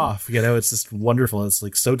so off, you know, it's just wonderful. It's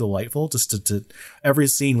like so delightful. Just to every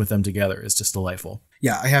scene with them together is just delightful.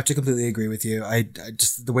 Yeah, I have to completely agree with you. I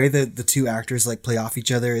just, the way that the two actors like play off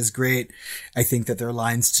each other is great. I think that their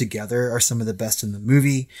lines together are some of the best in the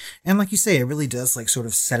movie. And like you say, it really does like sort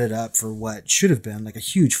of set it up for what should have been like a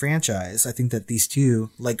huge franchise. I think that these two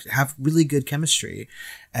like have really good chemistry,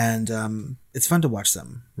 and it's fun to watch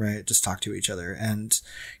them, right? Just talk to each other and,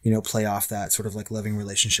 you know, play off that sort of like loving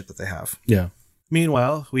relationship that they have. Yeah.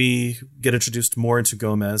 Meanwhile, we get introduced more into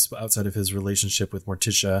Gomez outside of his relationship with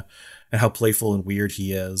Morticia and how playful and weird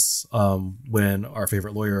he is when our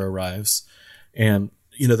favorite lawyer arrives. And,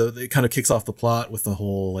 you know, it kind of kicks off the plot with the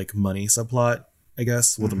whole like money subplot, I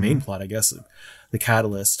guess. Well, the main plot, I guess, the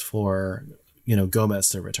catalyst for, you know, Gomez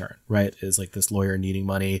to return, right, is like this lawyer needing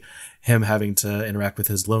money, him having to interact with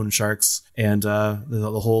his loan sharks, and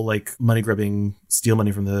the whole like money grubbing, steal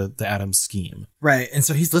money from the Addams scheme. Right. And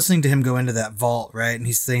so he's listening to him go into that vault, right? And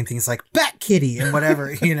he's saying things like Bat Kitty and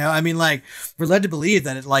whatever, you know, I mean, like we're led to believe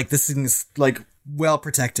that it like this thing's like well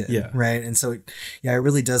protected. Yeah. Right. And so, it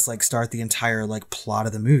really does like start the entire like plot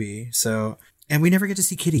of the movie. So, and we never get to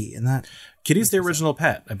see Kitty in that. Kitty's the original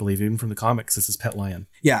pet, I believe, even from the comics. It's his pet lion.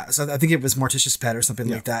 Yeah, so I think it was Morticia's pet or something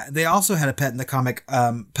like that. They also had a pet in the comic.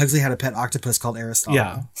 Pugsley had a pet octopus called Aristotle.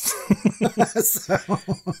 Yeah.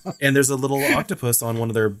 And there's a little octopus on one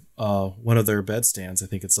of their bed stands. I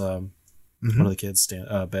think it's one of the kids'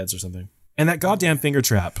 beds or something. And that goddamn finger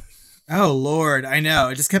trap. Oh, Lord, I know.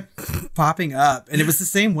 It just kept popping up. And it was the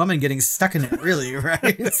same woman getting stuck in it, really,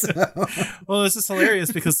 right? So. Well, it's just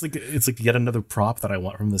hilarious because like it's like yet another prop that I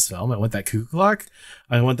want from this film. I want that cuckoo clock.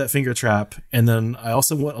 I want that finger trap. And then I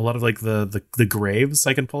also want a lot of like the graves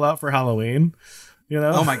I can pull out for Halloween. you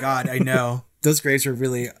know? Oh my God, I know. Those graves are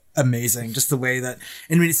really amazing. Just the way that,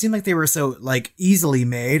 I mean, it seemed like they were so like easily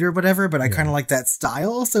made or whatever, but I kind of like that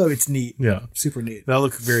style. So it's neat. Yeah. Super neat. That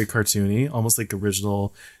look very cartoony, almost like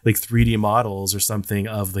original, like 3D models or something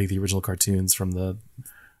of like the original cartoons from the,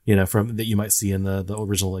 you know, from that you might see in the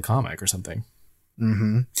original like, comic or something.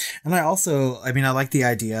 Mm-hmm. And I like the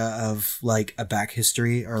idea of like a back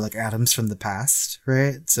history or like Addams from the past,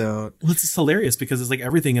 right? So well, it's just hilarious because it's like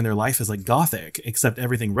everything in their life is like gothic, except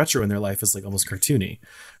everything retro in their life is like almost cartoony,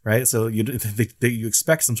 right? So you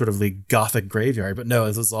expect some sort of like gothic graveyard, but no,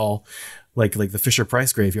 this is all like the Fisher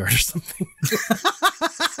Price graveyard or something.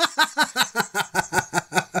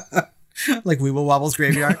 Like Weeble Wobble's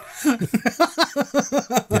graveyard.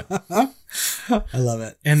 Yeah. I love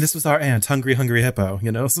it. And this was our aunt, Hungry Hippo,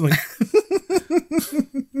 you know? So like,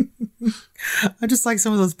 I just like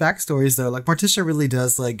some of those backstories though. Like Morticia really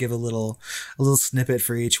does like give a little snippet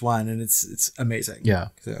for each one, and it's amazing. yeah.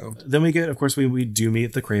 So Then we get, of course, we do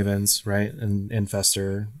meet the Cravens, right? And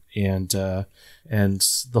Fester and the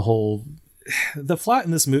whole, the plot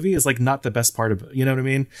in this movie is like not the best part of it. You know what I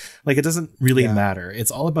mean? Like it doesn't really matter.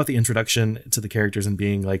 It's all about the introduction to the characters and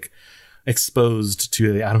being like exposed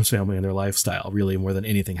to the Addams family and their lifestyle really more than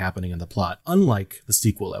anything happening in the plot. Unlike the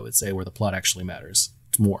sequel, I would say, where the plot actually matters.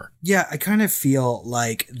 It's more. yeah, I kind of feel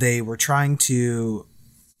like they were trying to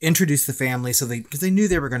introduce the family because they knew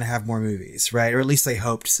they were going to have more movies, right? Or at least they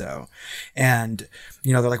hoped so. And,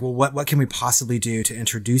 you know, they're like, well, what can we possibly do to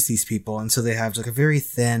introduce these people? And so they have like a very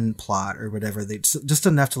thin plot or whatever. They just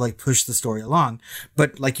enough to like push the story along.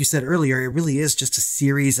 But like you said earlier, it really is just a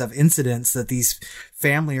series of incidents that these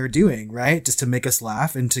family are doing, right? Just to make us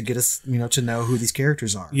laugh and to get us, you know, to know who these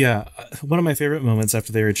characters are. Yeah. One of my favorite moments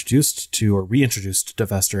after they were introduced to, or reintroduced to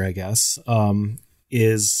Fester, I guess,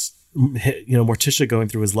 is, you know, Morticia going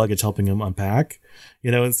through his luggage, helping him unpack, you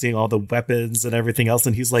know, and seeing all the weapons and everything else.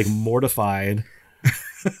 And he's like mortified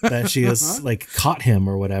that she has like caught him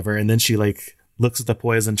or whatever. And then she like looks at the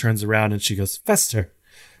poison, turns around and she goes, Fester,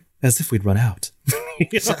 as if we'd run out.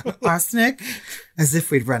 You know? Arsenic, as if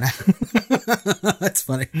we'd run out. That's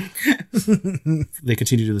funny. They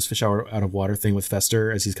continue to do this fish out of water thing with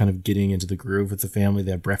Fester as he's kind of getting into the groove with the family.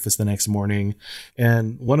 They have breakfast the next morning.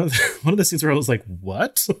 And one of the scenes where I was like,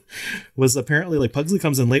 what? Was apparently like Pugsley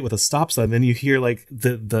comes in late with a stop sign. Then you hear like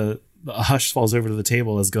the a hush falls over to the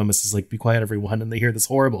table as Gomez is like, be quiet, everyone. And they hear this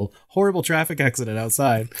horrible traffic accident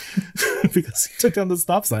outside because he took down the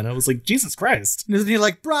stop sign. I was like, Jesus Christ. And isn't he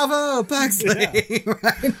like, bravo, Pugsley? Yeah.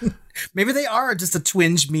 Right? Maybe they are just a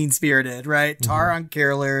twinge mean-spirited, right? Tar on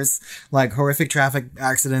carolers, like horrific traffic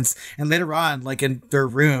accidents. And later on, like in their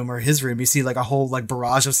room or his room, you see like a whole like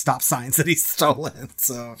barrage of stop signs that he's stolen.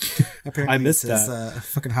 So apparently I missed it's his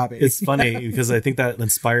fucking hobby. It's funny because I think that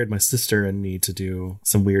inspired my sister and me to do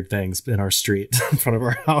some weird things in our street in front of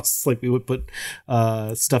our house. Like we would put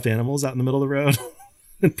stuffed animals out in the middle of the road.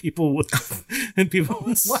 And people would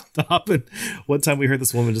stop. And one time we heard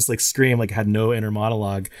this woman just like scream, like had no inner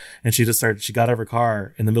monologue. And she got out of her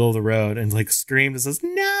car in the middle of the road and like screamed and says,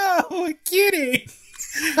 no, a kitty.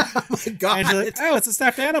 Oh my God. And she's like, oh, it's a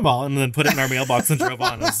stuffed animal. And then put it in our mailbox and drove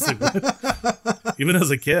on. I was like, what? Even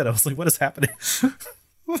as a kid, I was like, what is happening?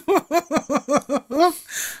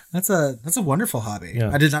 That's a wonderful hobby.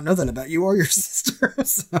 Yeah. I did not know that about you or your sister.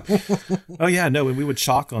 So. Oh yeah, no. When we would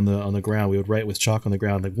chalk on the ground, we would write with chalk on the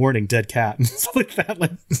ground, like warning, dead cat, and stuff like that,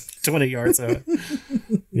 like 20 yards out.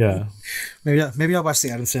 Yeah. Maybe I'll watch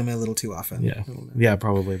the Addams Family a little too often. Yeah,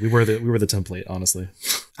 probably. We were the template, honestly.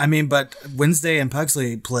 I mean, but Wednesday and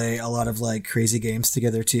Pugsley play a lot of like crazy games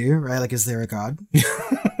together too, right? Like, is there a god?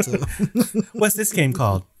 So. What's this game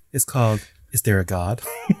called? It's called Is There a God?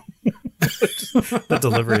 The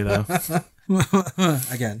delivery, though.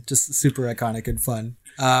 Again, just super iconic and fun.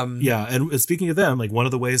 Yeah, and speaking of them, like one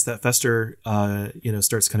of the ways that Fester,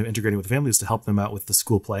 starts kind of integrating with the family is to help them out with the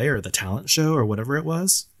school play or the talent show or whatever it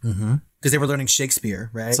was. Mm-hmm. Because they were learning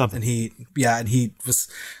Shakespeare, right? Something. And he was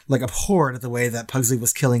like abhorred at the way that Pugsley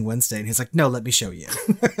was killing Wednesday, and he's like, "No, let me show you."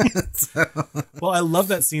 So. Well, I love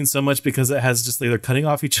that scene so much because it has just like they're cutting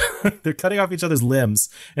off each other's limbs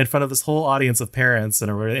in front of this whole audience of parents,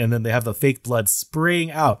 and then they have the fake blood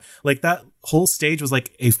spraying out. Like that whole stage was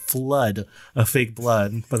like a flood of fake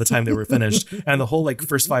blood by the time they were finished, and the whole like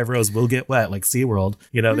first 5 rows will get wet, like SeaWorld.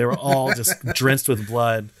 You know, they were all just drenched with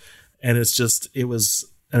blood, and it was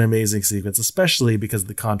an amazing sequence, especially because of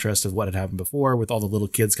the contrast of what had happened before with all the little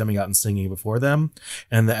kids coming out and singing before them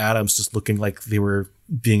and the Addams just looking like they were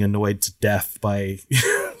being annoyed to death by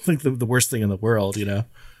like the worst thing in the world, you know?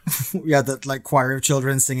 Yeah, the like choir of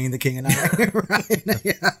children singing The King and I, right?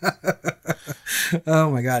 Yeah.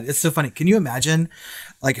 Oh my God. It's so funny. Can you imagine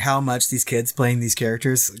like how much these kids playing these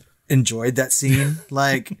characters enjoyed that scene?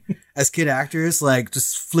 Like as kid actors, like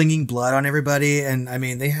just flinging blood on everybody. And I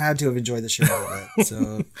mean, they had to have enjoyed the shit out of it.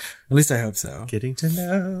 So at least I hope so. Getting to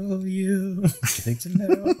know you. Getting to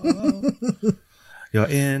know your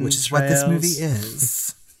entrails. Which is what this movie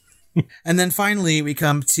is. And then finally we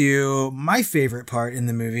come to my favorite part in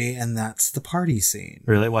the movie, and that's the party scene.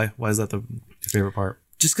 Really? Why is that your favorite part?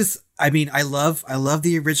 Just because, I mean, I love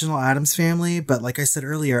the original Addams Family, but like I said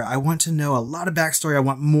earlier, I want to know a lot of backstory. I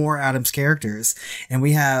want more Addams characters, and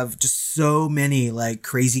we have just so many like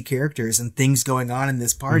crazy characters and things going on in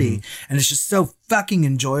this party, and it's just so fucking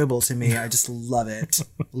enjoyable to me. I just love it,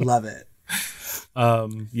 love it.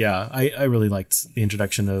 Yeah, I really liked the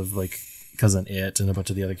introduction of like Cousin It and a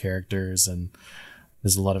bunch of the other characters, and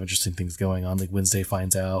there's a lot of interesting things going on. Like Wednesday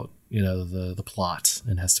finds out, you know, the plot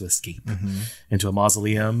and has to escape into a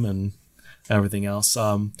mausoleum and everything else.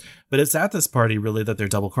 But it's at this party really that they're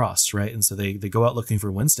double crossed, right? And so they go out looking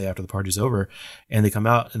for Wednesday after the party's over, and they come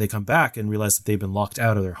out and they come back and realize that they've been locked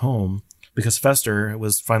out of their home because Fester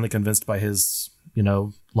was finally convinced by his, you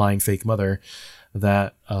know, lying fake mother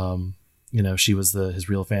that, you know, she was his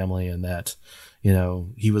real family, and that, you know,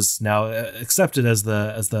 he was now accepted as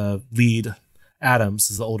the lead Addams,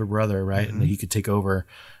 as the older brother, right? And that he could take over.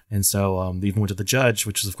 And so they even went to the judge,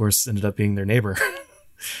 which of course ended up being their neighbor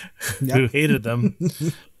who hated them.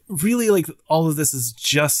 Really, like, all of this is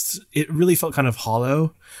just, it really felt kind of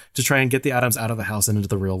hollow to try and get the Addams out of the house and into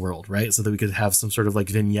the real world, right? So that we could have some sort of like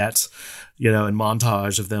vignette, you know, and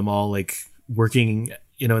montage of them all like working,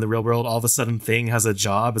 you know, in the real world. All of a sudden Thing has a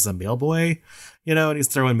job as a mail boy, you know, and he's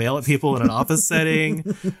throwing mail at people in an office setting.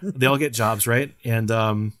 They all get jobs, right? And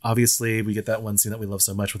obviously we get that one scene that we love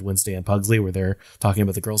so much with Wednesday and Pugsley where they're talking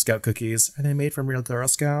about the Girl Scout cookies. Are they made from real Girl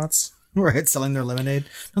Scouts? Right, selling their lemonade.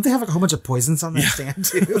 Don't they have like a whole bunch of poisons on that stand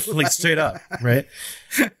too? Like straight up, right?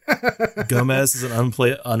 Gomez is an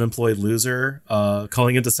unemployed loser,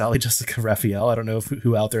 calling into Sally Jessica Raphael. I don't know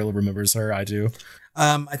who out there remembers her. I do.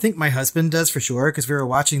 I think my husband does for sure, because we were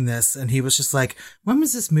watching this and he was just like, when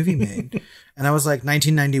was this movie made? And I was like,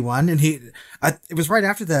 1991. And it was right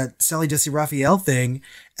after that Sally Jessica Raphael thing.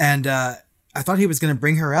 And I thought he was going to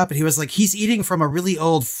bring her up, and he was like, he's eating from a really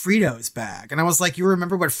old Fritos bag. And I was like, you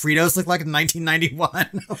remember what Fritos looked like in 1991? I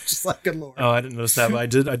was just like, good Lord. Oh, I didn't notice that, but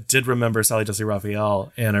I did remember Sally Jessica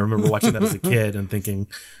Raphael, and I remember watching that as a kid and thinking,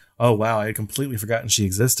 oh, wow, I had completely forgotten she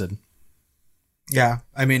existed. Yeah,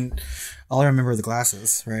 I mean, all I remember are the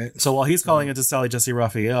glasses, right? So while he's calling into Sally Jessica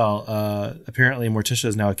Raphael, apparently Morticia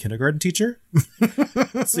is now a kindergarten teacher.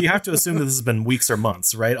 So you have to assume that this has been weeks or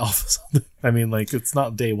months, right? I mean, like, it's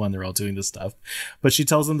not day one they're all doing this stuff. But she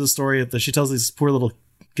tells them the story she tells these poor little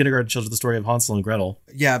kindergarten children the story of Hansel and Gretel.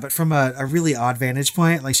 Yeah, but from a really odd vantage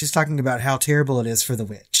point, like she's talking about how terrible it is for the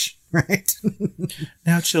witch, right?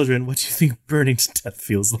 Now, children, what do you think burning to death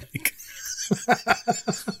feels like?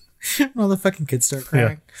 All the fucking kids start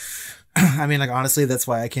crying. Yeah. I mean, like, honestly, that's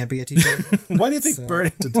why I can't be a teacher. Why do you think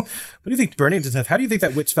burning to death? What do you think burning to death? How do you think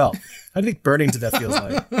that witch felt? How do you think burning to death feels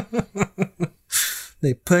like?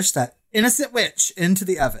 They pushed that innocent witch into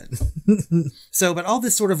the oven. But all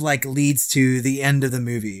this sort of like leads to the end of the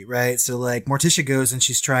movie, right? So like Morticia goes and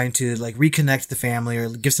she's trying to like reconnect the family or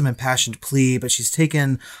give some impassioned plea, but she's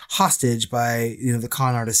taken hostage by, you know, the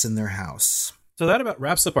con artists in their house. So that about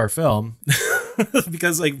wraps up our film.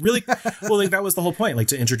 Because like really, well, like that was the whole point, like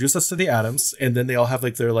to introduce us to the Addams, and then they all have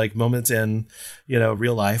like their like moments in, you know,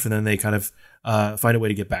 real life, and then they kind of find a way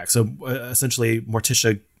to get back. So essentially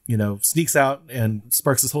Morticia, you know, sneaks out and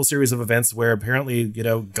sparks this whole series of events where apparently, you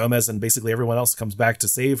know, Gomez and basically everyone else comes back to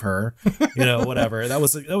save her, you know, whatever. That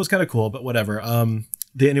was kind of cool, but whatever.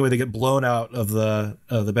 Anyway, they get blown out of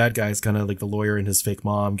the bad guys, kind of like the lawyer and his fake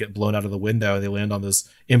mom get blown out of the window. They land on those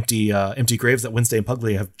empty graves that Wednesday and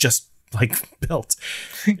Pugsley have just like built.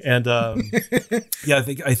 And yeah,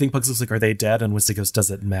 I think Pugsley's like, are they dead? And Wednesday goes,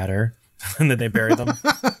 does it matter? And then they bury them.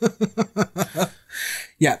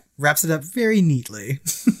 Yeah, wraps it up very neatly.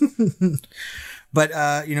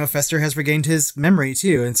 But, you know, Fester has regained his memory,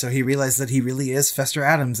 too. And so he realizes that he really is Fester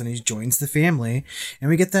Addams, and he joins the family. And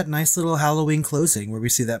we get that nice little Halloween closing where we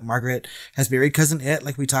see that Margaret has buried Cousin It,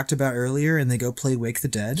 like we talked about earlier, and they go play Wake the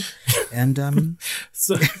Dead. And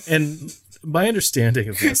and my understanding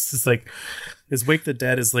of this is Wake the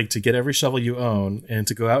Dead is like to get every shovel you own and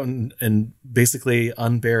to go out and basically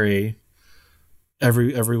unbury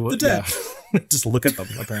everyone. The dead. Yeah. Just look at them,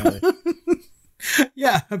 apparently.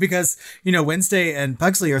 Yeah, because, you know, Wednesday and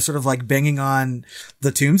Pugsley are sort of like banging on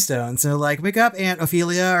the tombstones. They're like, wake up, Aunt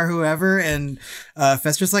Ophelia or whoever. And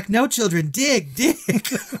Fester's like, no, children, dig.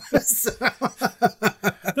 So,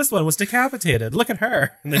 This one was decapitated. Look at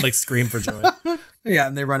her. And they like scream for joy. Yeah,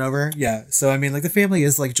 and they run over. Yeah. So, I mean, like the family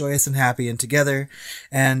is like joyous and happy and together.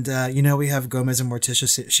 And, we have Gomez and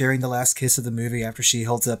Morticia sharing the last kiss of the movie after she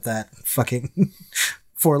holds up that fucking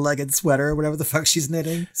four-legged sweater or whatever the fuck she's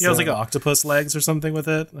knitting. Yeah, it was like an octopus legs or something with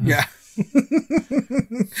it. Yeah.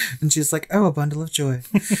 And she's like, oh, a bundle of joy.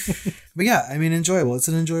 But yeah, I mean, enjoyable. It's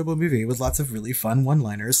an enjoyable movie with lots of really fun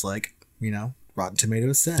one-liners like, Rotten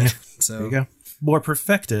Tomatoes said. So there you go. More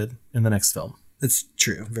perfected in the next film. It's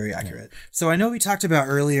true. Very accurate. Yeah. So I know we talked about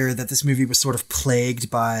earlier that this movie was sort of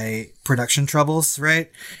plagued by production troubles,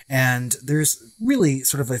 right? And there's really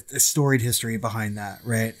sort of a storied history behind that,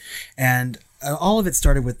 right? And all of it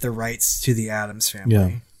started with the rights to the Addams Family.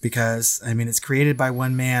 Yeah. Because, I mean, it's created by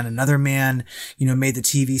one man. Another man, made the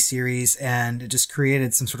TV series, and it just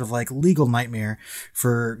created some sort of like legal nightmare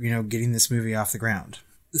for, getting this movie off the ground.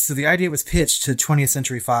 So the idea was pitched to 20th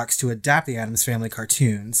Century Fox to adapt the Addams Family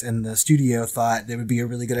cartoons, and the studio thought it would be a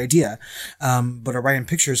really good idea. But Orion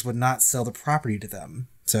Pictures would not sell the property to them.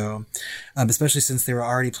 So, especially since they were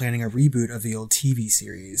already planning a reboot of the old TV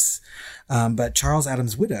series. But Charles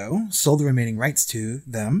Addams' widow sold the remaining rights to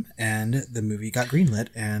them, and the movie got greenlit,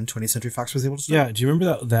 and 20th Century Fox was able to start. Yeah, do you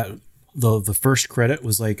remember that the first credit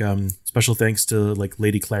was like special thanks to like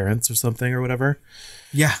Lady Clarence or something or whatever?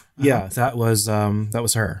 Yeah. Yeah, that was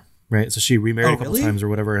her. Right. So she remarried a couple times or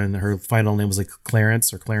whatever, and her final name was like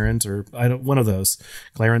Clarence or Clarence or one of those,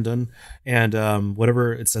 Clarendon. And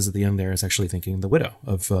whatever it says at the end there is actually thinking the widow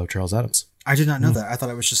of Charles Addams. I did not know that. I thought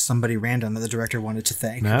it was just somebody random that the director wanted to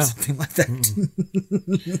thank or something like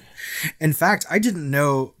that. In fact, I didn't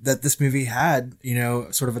know that this movie had,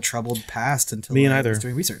 sort of a troubled past until I was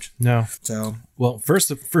doing research. No. So, well, first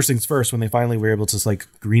things first, when they finally were able to like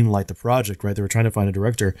green light the project, right? They were trying to find a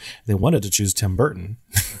director. They wanted to choose Tim Burton.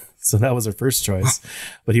 So that was their first choice,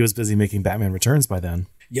 but he was busy making Batman Returns by then.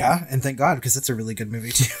 Yeah, and thank God, because it's a really good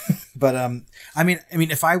movie too. But I mean,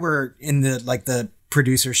 if I were in the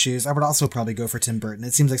producer's shoes, I would also probably go for Tim Burton.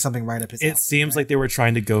 It seems like something right up his alley. It seems like they were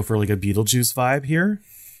trying to go for like a Beetlejuice vibe here,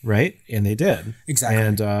 right? And they did. Exactly.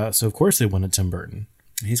 And so of course they wanted Tim Burton.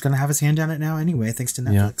 He's going to have his hand on it now anyway, thanks to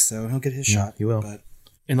Netflix. Yeah. So he'll get his shot. He will. But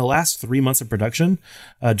in the last 3 months of production,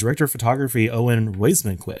 director of photography Owen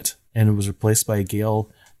Weisman quit and was replaced by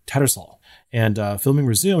Gail Tattersall. And filming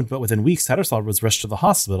resumed, but within weeks, Tattersall was rushed to the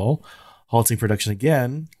hospital, halting production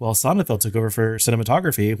again, while Sonnenfeld took over for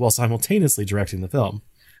cinematography while simultaneously directing the film.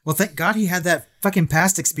 Well, thank God he had that fucking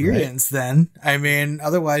past experience then. I mean,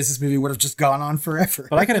 otherwise this movie would have just gone on forever.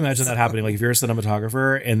 But I can imagine that happening. Like if you're a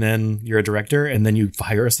cinematographer and then you're a director and then you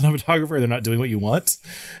hire a cinematographer and they're not doing what you want.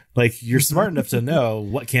 Like you're smart enough to know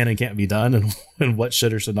what can and can't be done and what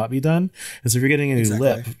should or should not be done. And so if you're getting a new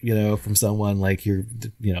lip, from someone, like you're,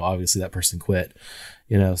 obviously that person quit,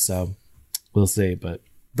 so we'll see. But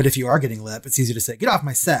if you are getting lip, it's easy to say, get off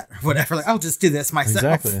my set or whatever. Like, I'll just do this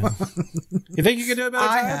myself. Exactly. You think you can do it better?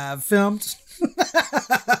 I have filmed.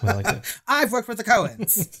 I like that. I've worked with the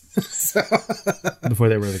Coens. Before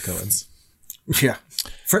they were the Coens. Yeah.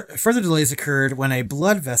 Further delays occurred when a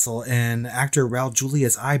blood vessel in actor Raul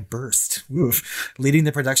Julia's eye burst, leading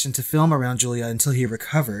the production to film around Julia until he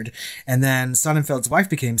recovered. And then Sonnenfeld's wife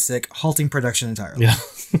became sick, halting production entirely.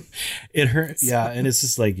 Yeah. And it's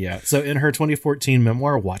just like, So in her 2014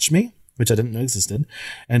 memoir, Watch Me, which I didn't know existed,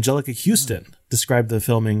 Angelica Houston described the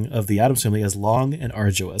filming of the Addams Family as long and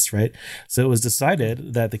arduous, right? So it was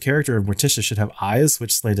decided that the character of Morticia should have eyes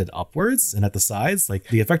which slanted upwards and at the sides. Like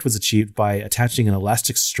the effect was achieved by attaching an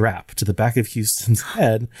elastic strap to the back of Houston's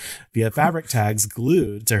head via fabric tags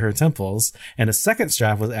glued to her temples, and a second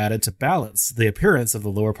strap was added to balance the appearance of the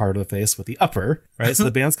lower part of the face with the upper, right? So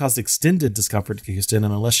the bands caused extended discomfort to Houston,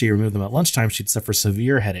 and unless she removed them at lunchtime, she'd suffer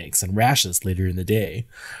severe headaches and rashes later in the day.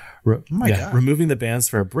 God. Removing the bands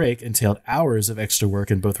for a break entailed hours of extra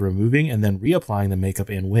work in both removing and then reapplying the makeup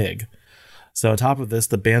and wig. So on top of this,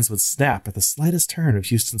 the bands would snap at the slightest turn of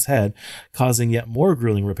Houston's head, causing yet more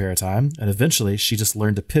grueling repair time. And eventually, she just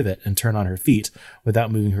learned to pivot and turn on her feet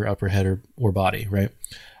without moving her upper head or body, right?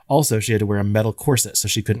 Also, she had to wear a metal corset, so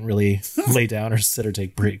she couldn't really lay down or sit or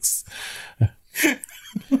take breaks.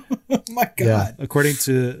 Oh my God. Yeah. According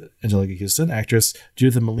to Angelica Houston, actress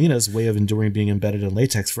Judith Molina's way of enduring being embedded in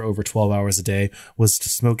latex for over 12 hours a day was to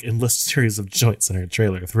smoke endless series of joints in her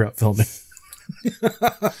trailer throughout filming.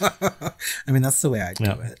 I mean, that's the way I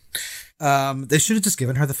do it. They should have just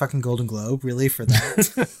given her the fucking Golden Globe, really, for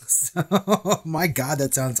that. So, my God,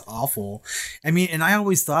 that sounds awful. I mean, and I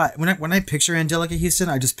always thought, when I picture Angelica Houston,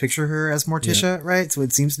 I just picture her as Morticia, right? So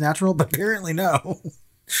it seems natural, but apparently no.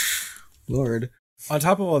 Lord. On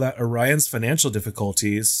top of all that, Orion's financial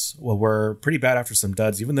difficulties were pretty bad after some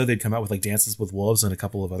duds, even though they'd come out with like Dances with Wolves and a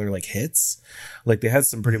couple of other like hits. Like they had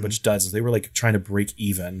some pretty much duds. They were like trying to break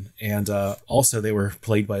even. And also they were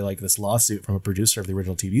plagued by like this lawsuit from a producer of the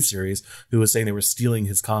original TV series who was saying they were stealing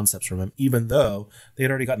his concepts from him, even though they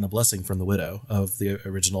had already gotten the blessing from the widow of the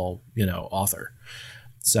original, author.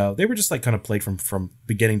 So they were just like kind of plagued from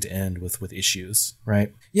beginning to end with issues,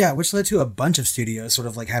 right? Yeah, which led to a bunch of studios sort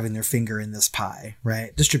of like having their finger in this pie,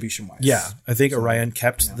 right? Distribution wise. Yeah, I think Orion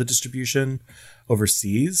kept the distribution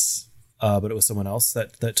overseas, but it was someone else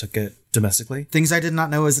that took it domestically. Things I did not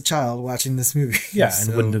know as a child watching this movie. Yeah,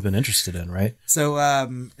 and wouldn't have been interested in, right? So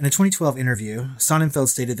in a 2012 interview, Sonnenfeld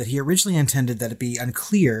stated that he originally intended that it be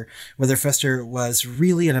unclear whether Fester was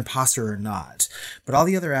really an imposter or not. But all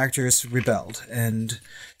the other actors rebelled and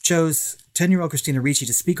chose 10-year-old Christina Ricci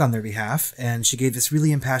to speak on their behalf, and she gave this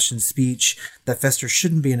really impassioned speech that Fester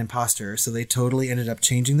shouldn't be an imposter, so they totally ended up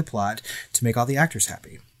changing the plot to make all the actors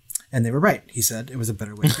happy. And they were right. He said it was a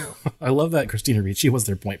better way to go. I love that Christina Ricci was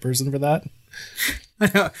their point person for that. I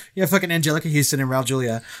know. Yeah, fucking Angelica Houston and Raul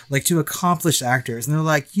Julia, like two accomplished actors. And they're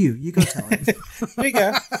like, you go tell him. There you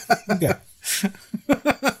go. Okay.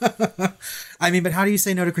 I mean, but how do you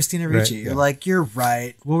say no to Christina Ricci? Right, You're like, you're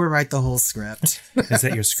right. We'll rewrite the whole script. Is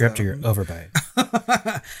that your script or your overbite?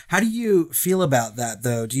 How do you feel about that,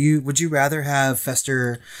 though? Would you rather have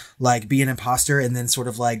Fester like be an imposter and then sort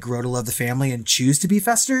of like grow to love the family and choose to be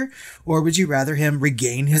Fester, or would you rather him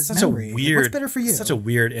regain his memory? What's better for you? Such a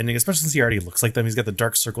weird ending, especially since he already looks like them. He's got the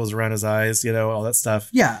dark circles around his eyes, all that stuff.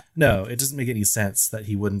 Yeah. No, it doesn't make any sense that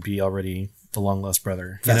he wouldn't be already the long lost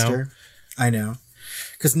brother. Fester. I know.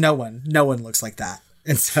 Because no one looks like that.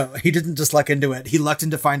 And so he didn't just luck into it. He lucked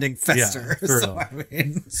into finding Fester. Yeah,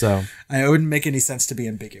 so it wouldn't make any sense to be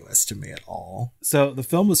ambiguous to me at all. So the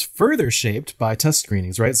film was further shaped by test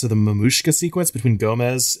screenings, right? So the Mamushka sequence between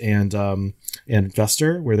Gomez and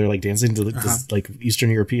Fester, where they're like dancing to this like Eastern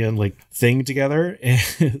European like thing together.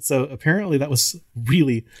 And so apparently that was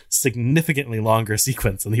really significantly longer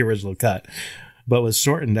sequence than the original cut, but was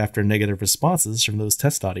shortened after negative responses from those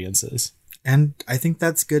test audiences. And I think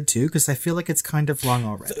that's good too, because I feel like it's kind of long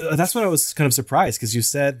already. That's what I was kind of surprised, because you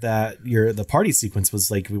said that the party sequence was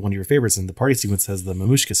like one of your favorites, and the party sequence has the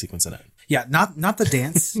Mamushka sequence in it. Yeah, not the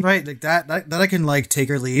dance, right? Like that I can like take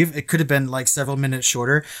or leave. It could have been like several minutes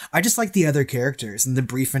shorter. I just like the other characters and the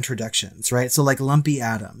brief introductions, right? So like Lumpy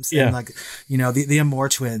Addams and like, the Amore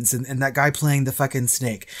twins and that guy playing the fucking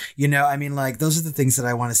snake. I mean, like those are the things that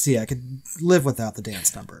I want to see. I could live without the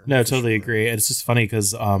dance number. No, totally agree. And it's just funny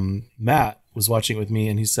because Matt was watching it with me,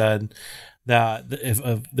 and he said that if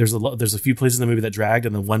there's a few places in the movie that dragged,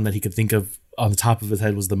 and the one that he could think of on the top of his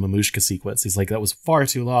head was the Mamushka sequence. He's like, that was far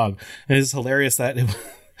too long, and it's hilarious that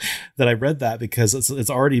that I read that, because it's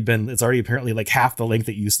already apparently like half the length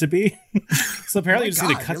it used to be. So apparently you just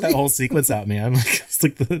need to cut that whole sequence out, man. Like it's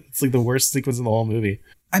like the worst sequence in the whole movie.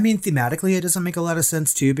 I mean, thematically, it doesn't make a lot of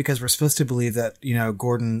sense, too, because we're supposed to believe that,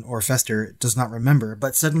 Gordon or Fester does not remember,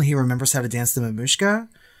 but suddenly he remembers how to dance the Mamushka,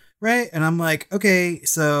 right? And I'm like, okay,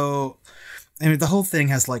 so, I mean, the whole thing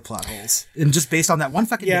has, like, plot holes. And just based on that one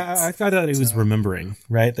fucking dance. I thought that he was remembering,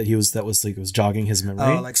 right? That it was jogging his memory.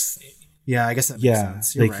 Oh, like, yeah, I guess that makes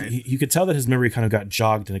sense. You're right. You could tell that his memory kind of got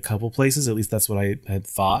jogged in a couple places. At least that's what I had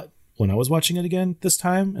thought when I was watching it again this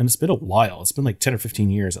time. And it's been a while. It's been like 10 or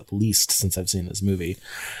 15 years at least since I've seen this movie.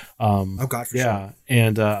 Oh God, for sure.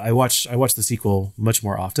 And I watched the sequel much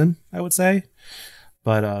more often, I would say.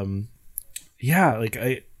 But like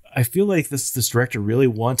I feel like this director really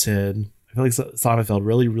wanted, I feel like Sonnenfeld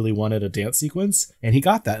really wanted a dance sequence, and he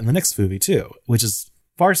got that in the next movie too, which is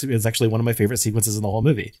it's actually one of my favorite sequences in the whole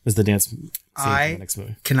movie, is the dance scene in the next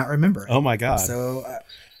movie. Cannot remember. Oh my God. So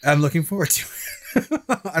I'm looking forward to it.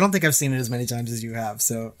 I don't think I've seen it as many times as you have.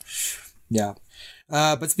 So yeah.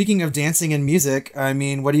 But speaking of dancing and music, I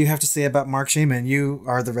mean, what do you have to say about Mark Shaman? You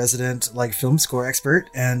are the resident film score expert,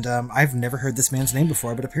 and I've never heard this man's name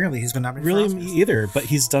before, but apparently he's been nominated. Really, me either. But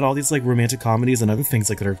he's done all these romantic comedies and other things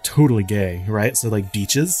that are totally gay, right? So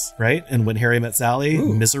Beaches, right? And When Harry Met Sally,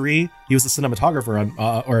 Ooh. Misery. He was the cinematographer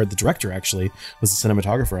on, or the director actually was the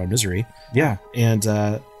cinematographer on Misery. Yeah, and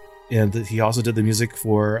he also did the music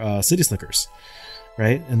for City Slickers,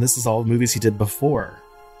 right? And this is all movies he did before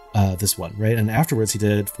this one, right? And afterwards he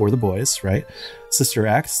did For the Boys, right? Sister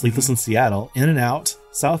Act, Sleepless in Seattle, In and Out,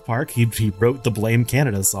 South Park. He wrote the Blame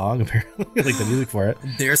Canada song, apparently, like the music for it.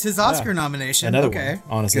 There's his Oscar nomination. Another one,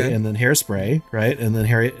 honestly. Good. And then Hairspray, right? And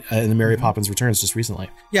then Mary Poppins Returns just recently.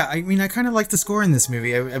 Yeah, I mean, I kind of liked the score in this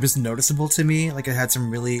movie. It was noticeable to me. Like, it had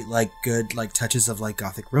some really good touches of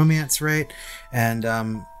gothic romance, right? And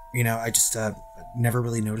I just never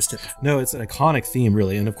really noticed it before. No, it's an iconic theme,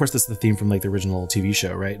 really. And of course, this is the theme from like the original TV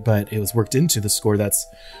show, right? But it was worked into the score that's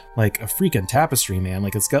like a freaking tapestry, man.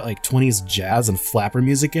 Like it's got like 20s jazz and flapper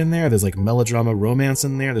music in there. There's like melodrama romance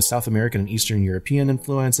in there. There's South American and Eastern European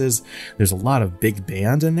influences. There's a lot of big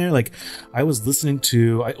band in there. Like I always try and listen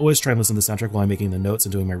to the soundtrack while I'm making the notes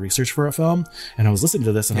and doing my research for a film. And I was listening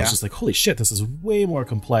to this and I was just like, holy shit, this is way more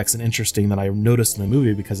complex and interesting than I noticed in the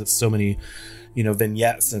movie because it's so many, you know,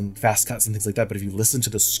 vignettes and fast cuts and things like that. But if you listen to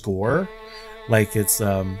the score, like it's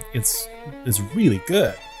really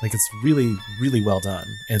good. Like it's really, really well done.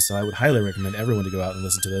 And so I would highly recommend everyone to go out and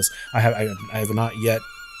listen to this. I have not yet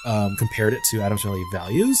compared it to Addams Family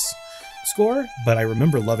Values score, but I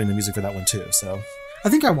remember loving the music for that one too. So I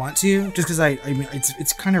think I want to, just because I mean,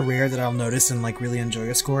 it's kind of rare that I'll notice and like really enjoy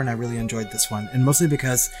a score, and I really enjoyed this one, and mostly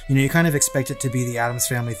because, you know, you kind of expect it to be the Addams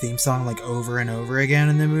Family theme song like over and over again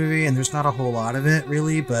in the movie, and there's not a whole lot of it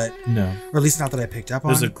really, but no, or at least not that I picked up on.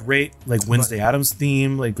 There's a great like Wednesday Addams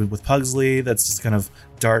theme, like with Pugsley, that's just kind of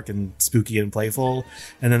dark and spooky and playful,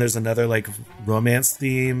 and then there's another like romance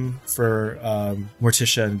theme for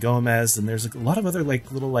Morticia and Gomez, and there's a lot of other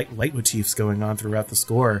like little like leitmotifs going on throughout the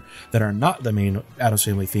score that are not the main Addams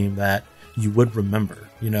Family theme that you would remember,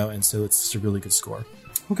 you know, and so it's just a really good score.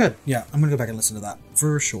 Well, good. Yeah, I'm gonna go back and listen to that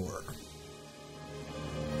for sure.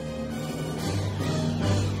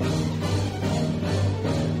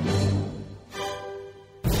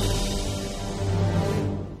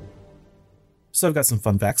 So I've got some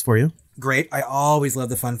fun facts for you. Great. I always love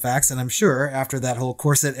the fun facts, and I'm sure after that whole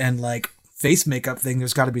corset and like face makeup thing,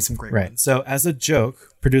 there's got to be some great ones. So as a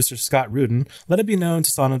joke, producer Scott Rudin let it be known to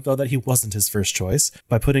Sonnenfeld that he wasn't his first choice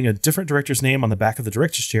by putting a different director's name on the back of the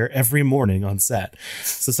director's chair every morning on set.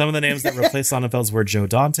 So some of the names that replaced Sonnenfeld's were Joe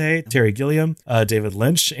Dante, Terry Gilliam, David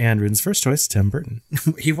Lynch, and Rudin's first choice, Tim Burton.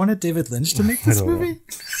 He wanted David Lynch to make this movie?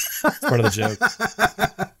 It's part of the joke.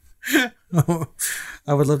 Oh,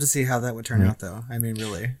 I would love to see how that would turn out, though. I mean,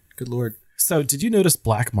 really, good Lord. So did you notice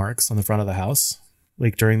black marks on the front of the house?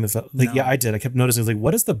 Like during the no. Yeah, I did. I kept noticing, like,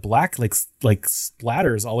 what is the black like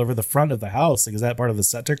splatters all over the front of the house? Like, is that part of the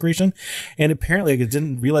set decoration? And apparently, I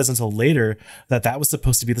didn't realize until later that was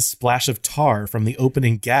supposed to be the splash of tar from the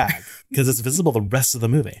opening gag because it's visible the rest of the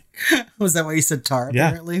movie. Was that why you said tar?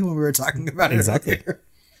 Apparently, when we were talking about it exactly. Earlier?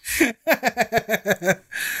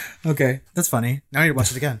 Okay, that's funny. Now I need to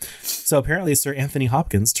watch it again. So apparently, Sir Anthony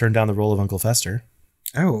Hopkins turned down the role of Uncle Fester.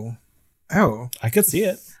 Oh, I could see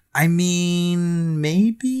it. I mean,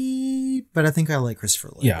 maybe, but I think I like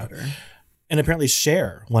Christopher Lloyd better. And apparently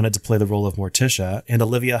Cher wanted to play the role of Morticia, and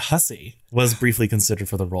Olivia Hussey was briefly considered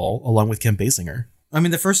for the role, along with Kim Basinger. I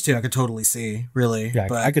mean, the first two I could totally see, really. Yeah,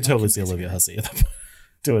 but I could totally see Olivia Hussey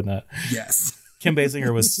doing that. Yes. Kim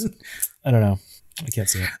Basinger was, I don't know. I can't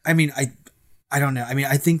see it. I mean, I don't know. I mean,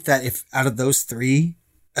 I think that if out of those three,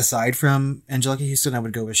 aside from Angelica Houston, I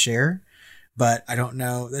would go with Cher. But I don't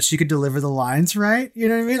know that she could deliver the lines right. You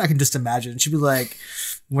know what I mean? I can just imagine. She'd be like,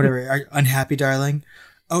 whatever, unhappy, darling.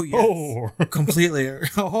 Oh, yes. Oh. Completely.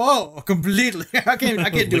 Oh, completely. I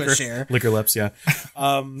can't do a Cher. Lick her lips, yeah.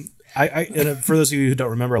 And for those of you who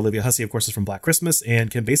don't remember, Olivia Hussey, of course, is from Black Christmas,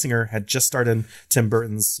 and Kim Basinger had just starred in Tim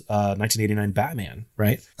Burton's 1989 Batman,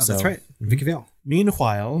 right? Oh, so, that's right. Vicky Vale.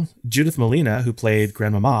 Meanwhile, Judith Molina, who played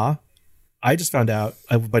Grandmama, I just found out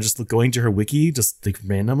by just going to her wiki, just like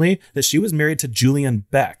randomly, that she was married to Julian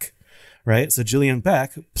Beck, right? So Julian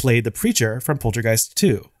Beck played the preacher from Poltergeist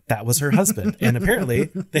 2. That was her husband. And apparently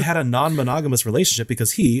they had a non-monogamous relationship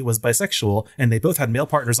because he was bisexual and they both had male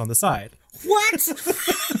partners on the side. What?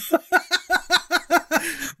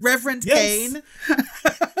 Reverend Kane?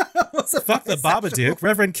 Fuck the Babadook.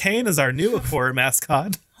 Reverend Kane is our new horror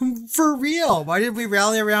mascot. For real. Why did we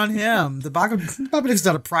rally around him? The Babadook's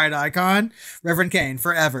not a Pride icon. Reverend Kane,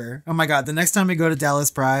 forever. Oh my God. The next time we go to Dallas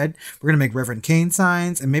Pride, we're going to make Reverend Kane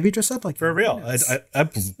signs and maybe dress up like For real. I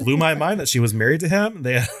blew my mind that she was married to him.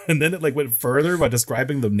 And then it like went further by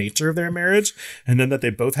describing the nature of their marriage. And then that they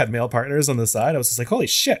both had male partners on the side. I was just like, holy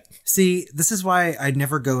shit. See, this is why I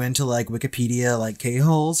never go into like Wikipedia, like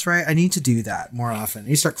K-holes, right? I need to do that more often.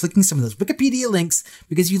 You start clicking some of those Wikipedia links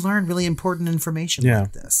because you learn really important information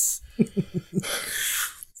like this.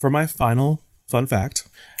 For my final fun fact,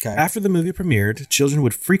 after the movie premiered, children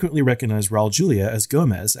would frequently recognize Raul Julia as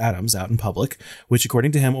Gomez Addams out in public, which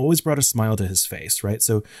according to him always brought a smile to his face, right?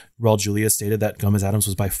 So Raul Julia stated that Gomez Addams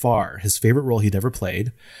was by far his favorite role he'd ever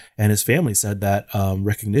played, and his family said that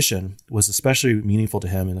recognition was especially meaningful to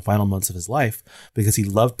him in the final months of his life because he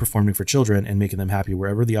loved performing for children and making them happy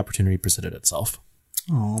wherever the opportunity presented itself.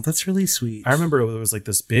 Oh, that's really sweet. I remember it was like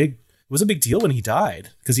this big was a big deal when he died,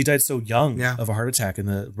 because he died so young Yeah. of a heart attack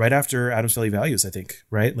right after Addams Family Values, I think,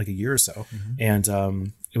 right? Like a year or so. And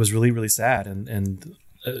it was really, really sad. And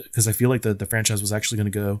because I feel like the franchise was actually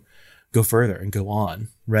going to go further and go on,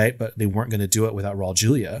 right? But they weren't going to do it without Raul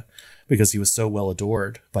Julia, because he was so well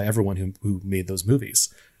adored by everyone who made those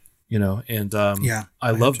movies, you know? And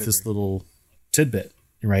I loved this little tidbit,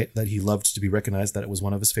 right? That he loved to be recognized, that it was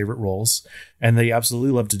one of his favorite roles, and that he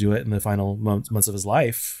absolutely loved to do it in the final months of his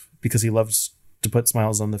life, because he loved to put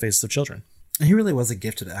smiles on the faces of children. And he really was a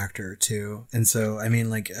gifted actor too. And so, I mean,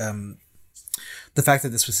 like, the fact that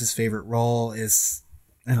this was his favorite role is,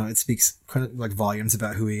 I don't know, it speaks quite like volumes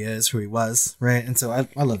about who he is, who he was, right? And so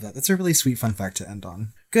I love that. That's a really sweet, fun fact to end on.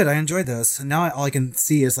 Good, I enjoyed those. And now all I can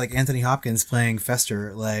see is like Anthony Hopkins playing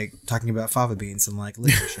Fester, like talking about fava beans and like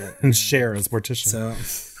liquor shit. And Cher as Morticia. So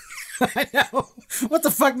I know. What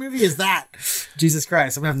the fuck movie is that? Jesus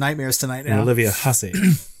Christ, I'm gonna have nightmares tonight now. And Olivia Hussey.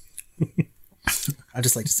 I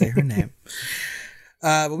just like to say her name.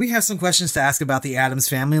 But we have some questions to ask about the Addams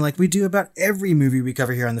Family, like we do about every movie we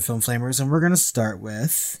cover here on the Film Flamers. And we're going to start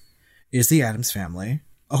with, is the Addams Family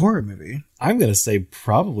a horror movie? I'm going to say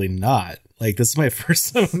probably not. Like, this is my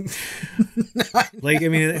first time. Like, I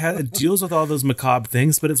mean, it deals with all those macabre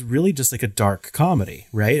things, but it's really just like a dark comedy,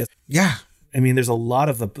 right? Yeah. I mean, there's a lot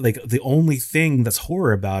of the only thing that's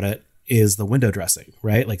horror about it is the window dressing,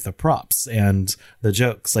 right? Like the props and the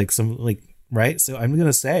jokes, right? So I'm going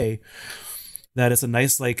to say that it's a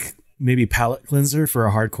nice, like, maybe palate cleanser for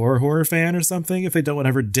a hardcore horror fan or something, if they don't want to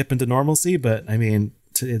ever dip into normalcy. But I mean,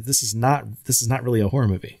 this is not really a horror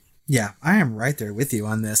movie. Yeah, I am right there with you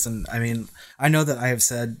on this. And I mean, I know that I have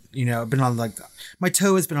said, you know, been on like, my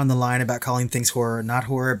toe has been on the line about calling things horror, not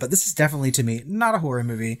horror, but this is definitely, to me, not a horror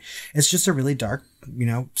movie. It's just a really dark, you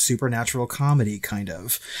know, supernatural comedy kind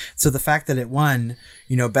of. So the fact that it won,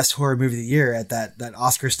 you know, best horror movie of the year at that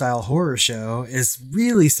Oscar style horror show is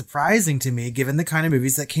really surprising to me, given the kind of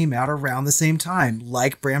movies that came out around the same time,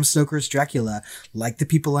 like Bram Stoker's Dracula, like The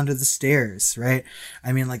People Under the Stairs, right?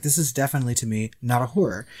 I mean, like, this is definitely, to me, not a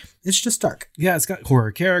horror. It's just dark. Yeah, It's got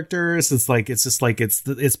horror characters. It's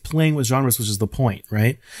playing with genres, which is the point,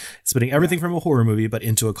 right? It's putting everything from a horror movie, but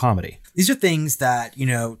into a comedy. These are things that, you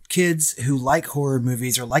know, kids who like horror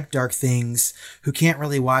movies or like dark things, who can't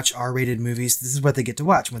really watch R-rated movies, this is what they get to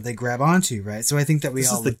watch, what they grab onto, right? So I think that we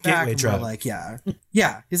all look back and we're like, yeah,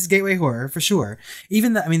 this is gateway horror for sure.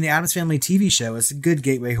 Even the Addams Family TV show is a good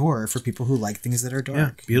gateway horror for people who like things that are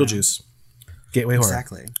dark. Yeah, Beetlejuice, gateway horror.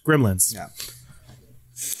 Exactly. Gremlins. Yeah.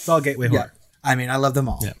 It's all gateway horror. I mean, I love them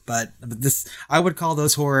all, but this, I would call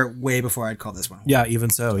those horror way before I'd call this one horror. Yeah,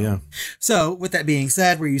 even so, yeah. So, with that being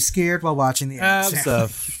said, were you scared while watching the Addams Family?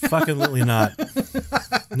 Fucking not.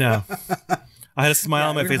 No. I had a smile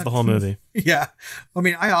on my face the whole movie. Yeah. I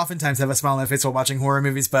mean, I oftentimes have a smile on my face while watching horror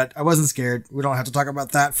movies, but I wasn't scared. We don't have to talk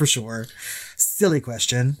about that for sure. Silly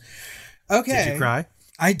question. Okay. Did you cry?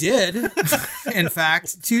 I did. In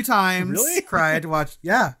fact, 2 times. Really? Cried to watch.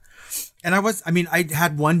 Yeah. And I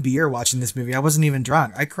had 1 beer watching this movie. I wasn't even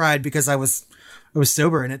drunk. I cried because I was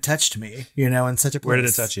sober and it touched me, you know, in such a place. Where did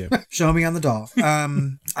it touch you? Show me on the doll.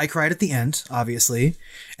 I cried at the end, obviously.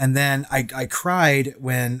 And then I cried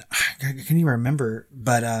when, I can't even remember,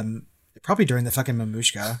 but probably during the fucking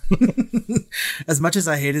Mamushka. As much as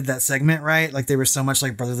I hated that segment, right? Like, they were so much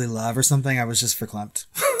like brotherly love or something. I was just verklempt.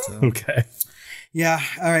 So. Okay. Yeah.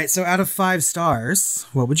 All right. So out of 5 stars,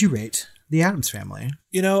 what would you rate the Addams Family?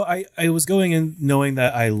 You know, I was going in knowing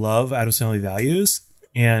that I love Addams Family Values,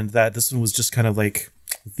 and that this one was just kind of like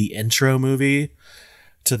the intro movie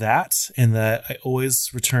to that, and that I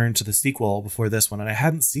always returned to the sequel before this one. And I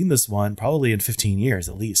hadn't seen this one probably in 15 years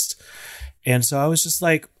at least. And so I was just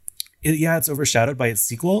like, it's overshadowed by its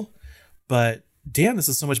sequel, but damn, this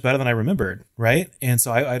is so much better than I remembered, right? And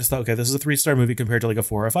so I just thought, okay, this is a 3-star movie compared to like a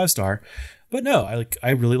 4 or 5-star. But no, I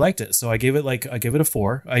really liked it. So I gave it a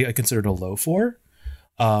 4. I considered it a low 4.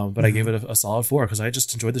 But I gave it a solid 4 because I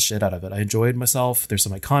just enjoyed the shit out of it. I enjoyed myself. There's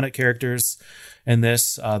some iconic characters in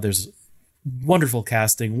this. There's wonderful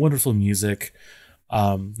casting, wonderful music.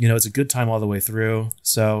 You know, it's a good time all the way through.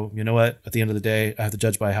 So you know what? At the end of the day, I have to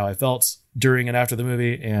judge by how I felt during and after the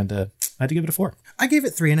movie, and I had to give it a 4. I gave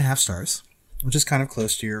it 3.5 stars, which is kind of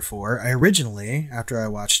close to your 4. I originally, after I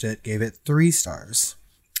watched it, gave it 3 stars.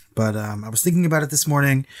 But I was thinking about it this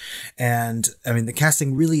morning, and I mean, the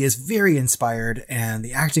casting really is very inspired, and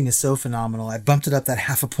the acting is so phenomenal. I bumped it up that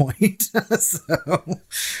half a point.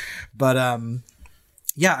 But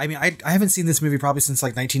yeah, I mean, I haven't seen this movie probably since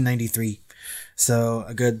like 1993. So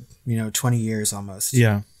a good, 20 years almost.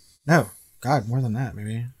 Yeah. No, God, more than that,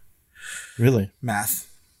 maybe. Really?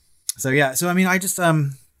 Math. So yeah, so I mean, I just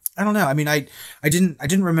I don't know. I mean, I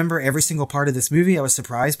didn't remember every single part of this movie. I was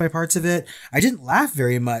surprised by parts of it. I didn't laugh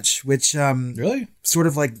very much, which Really? sort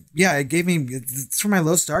of like, yeah, it gave me, it's where my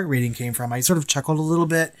low star rating came from. I sort of chuckled a little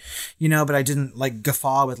bit, but I didn't like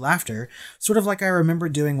guffaw with laughter, sort of like I remember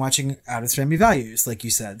doing watching Addams Family Values, like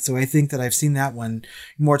you said. So I think that I've seen that one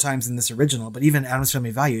more times than this original, but even Addams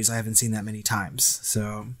Family Values, I haven't seen that many times.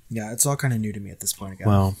 So yeah, it's all kind of new to me at this point again.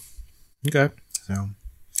 Well, okay. So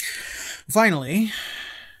finally,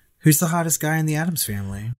 who's the hottest guy in the Addams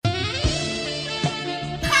Family?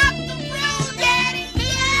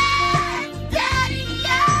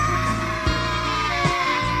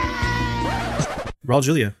 Raul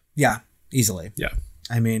Julia. Yeah, easily. Yeah.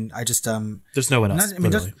 I mean, I just There's no one else.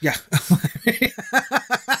 Literally. yeah.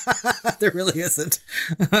 There really isn't.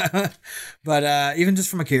 But even just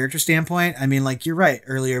from a character standpoint, I mean, like, you're right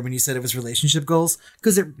earlier when you said it was relationship goals,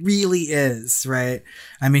 because it really is, right?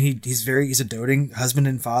 I mean, he's a doting husband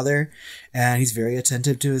and father, and he's very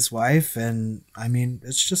attentive to his wife, and I mean,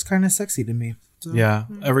 it's just kind of sexy to me. So, Yeah.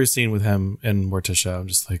 Every scene with him and Morticia, I'm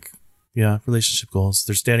just like, yeah, relationship goals.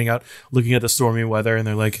 They're standing out looking at the stormy weather and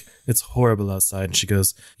they're like, it's horrible outside. And she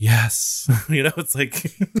goes, yes. It's like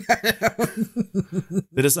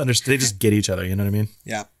they just understand. They just get each other. You know what I mean?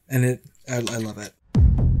 Yeah. And I love it.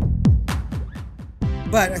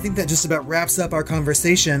 But I think that just about wraps up our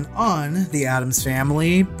conversation on the Addams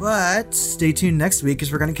Family. But stay tuned next week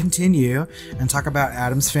because we're going to continue and talk about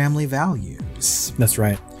Addams Family values. That's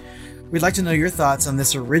right. We'd like to know your thoughts on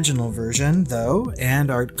this original version, though,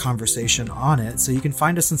 and our conversation on it. So you can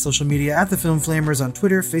find us on social media at The Film Flamers on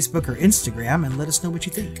Twitter, Facebook, or Instagram, and let us know what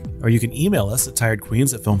you think. Or you can email us at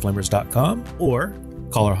tiredqueens@filmflamers.com or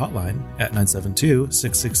call our hotline at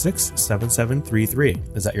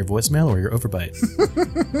 972-666-7733. Is that your voicemail or your overbite?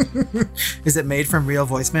 Is it made from real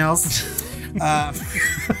voicemails?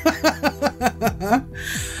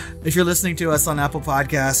 If you're listening to us on Apple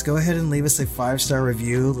Podcasts, go ahead and leave us a 5-star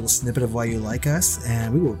review, a little snippet of why you like us,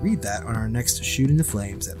 and we will read that on our next Shooting the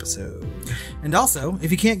Flames episode. And also,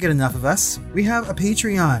 if you can't get enough of us, we have a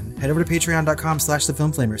Patreon. Head over to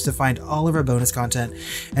patreon.com/thefilmflamers to find all of our bonus content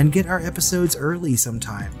and get our episodes early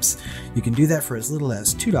sometimes. You can do that for as little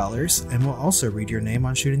as $2, and we'll also read your name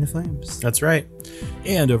on Shooting the Flames. That's right.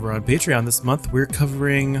 And over on Patreon this month, we're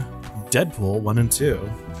covering Deadpool 1 and 2.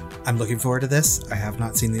 I'm looking forward to this. I have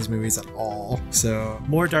not seen these movies at all, so...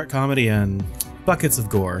 More dark comedy and buckets of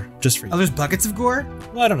gore, just for you. Oh, there's buckets of gore?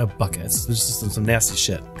 Well, I don't know buckets. There's just some nasty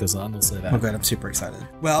shit goes on, we'll say that. Oh, good. I'm super excited.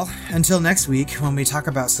 Well, until next week, when we talk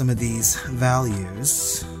about some of these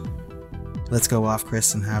values, let's go off,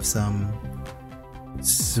 Chris, and have some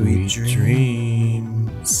sweet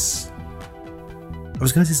dreams. I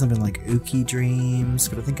was going to say something like ookie dreams,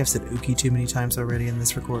 but I think I've said ookie too many times already in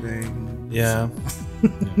this recording. Yeah.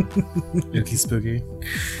 Ookie spooky.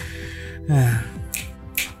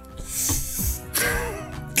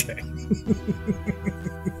 Okay.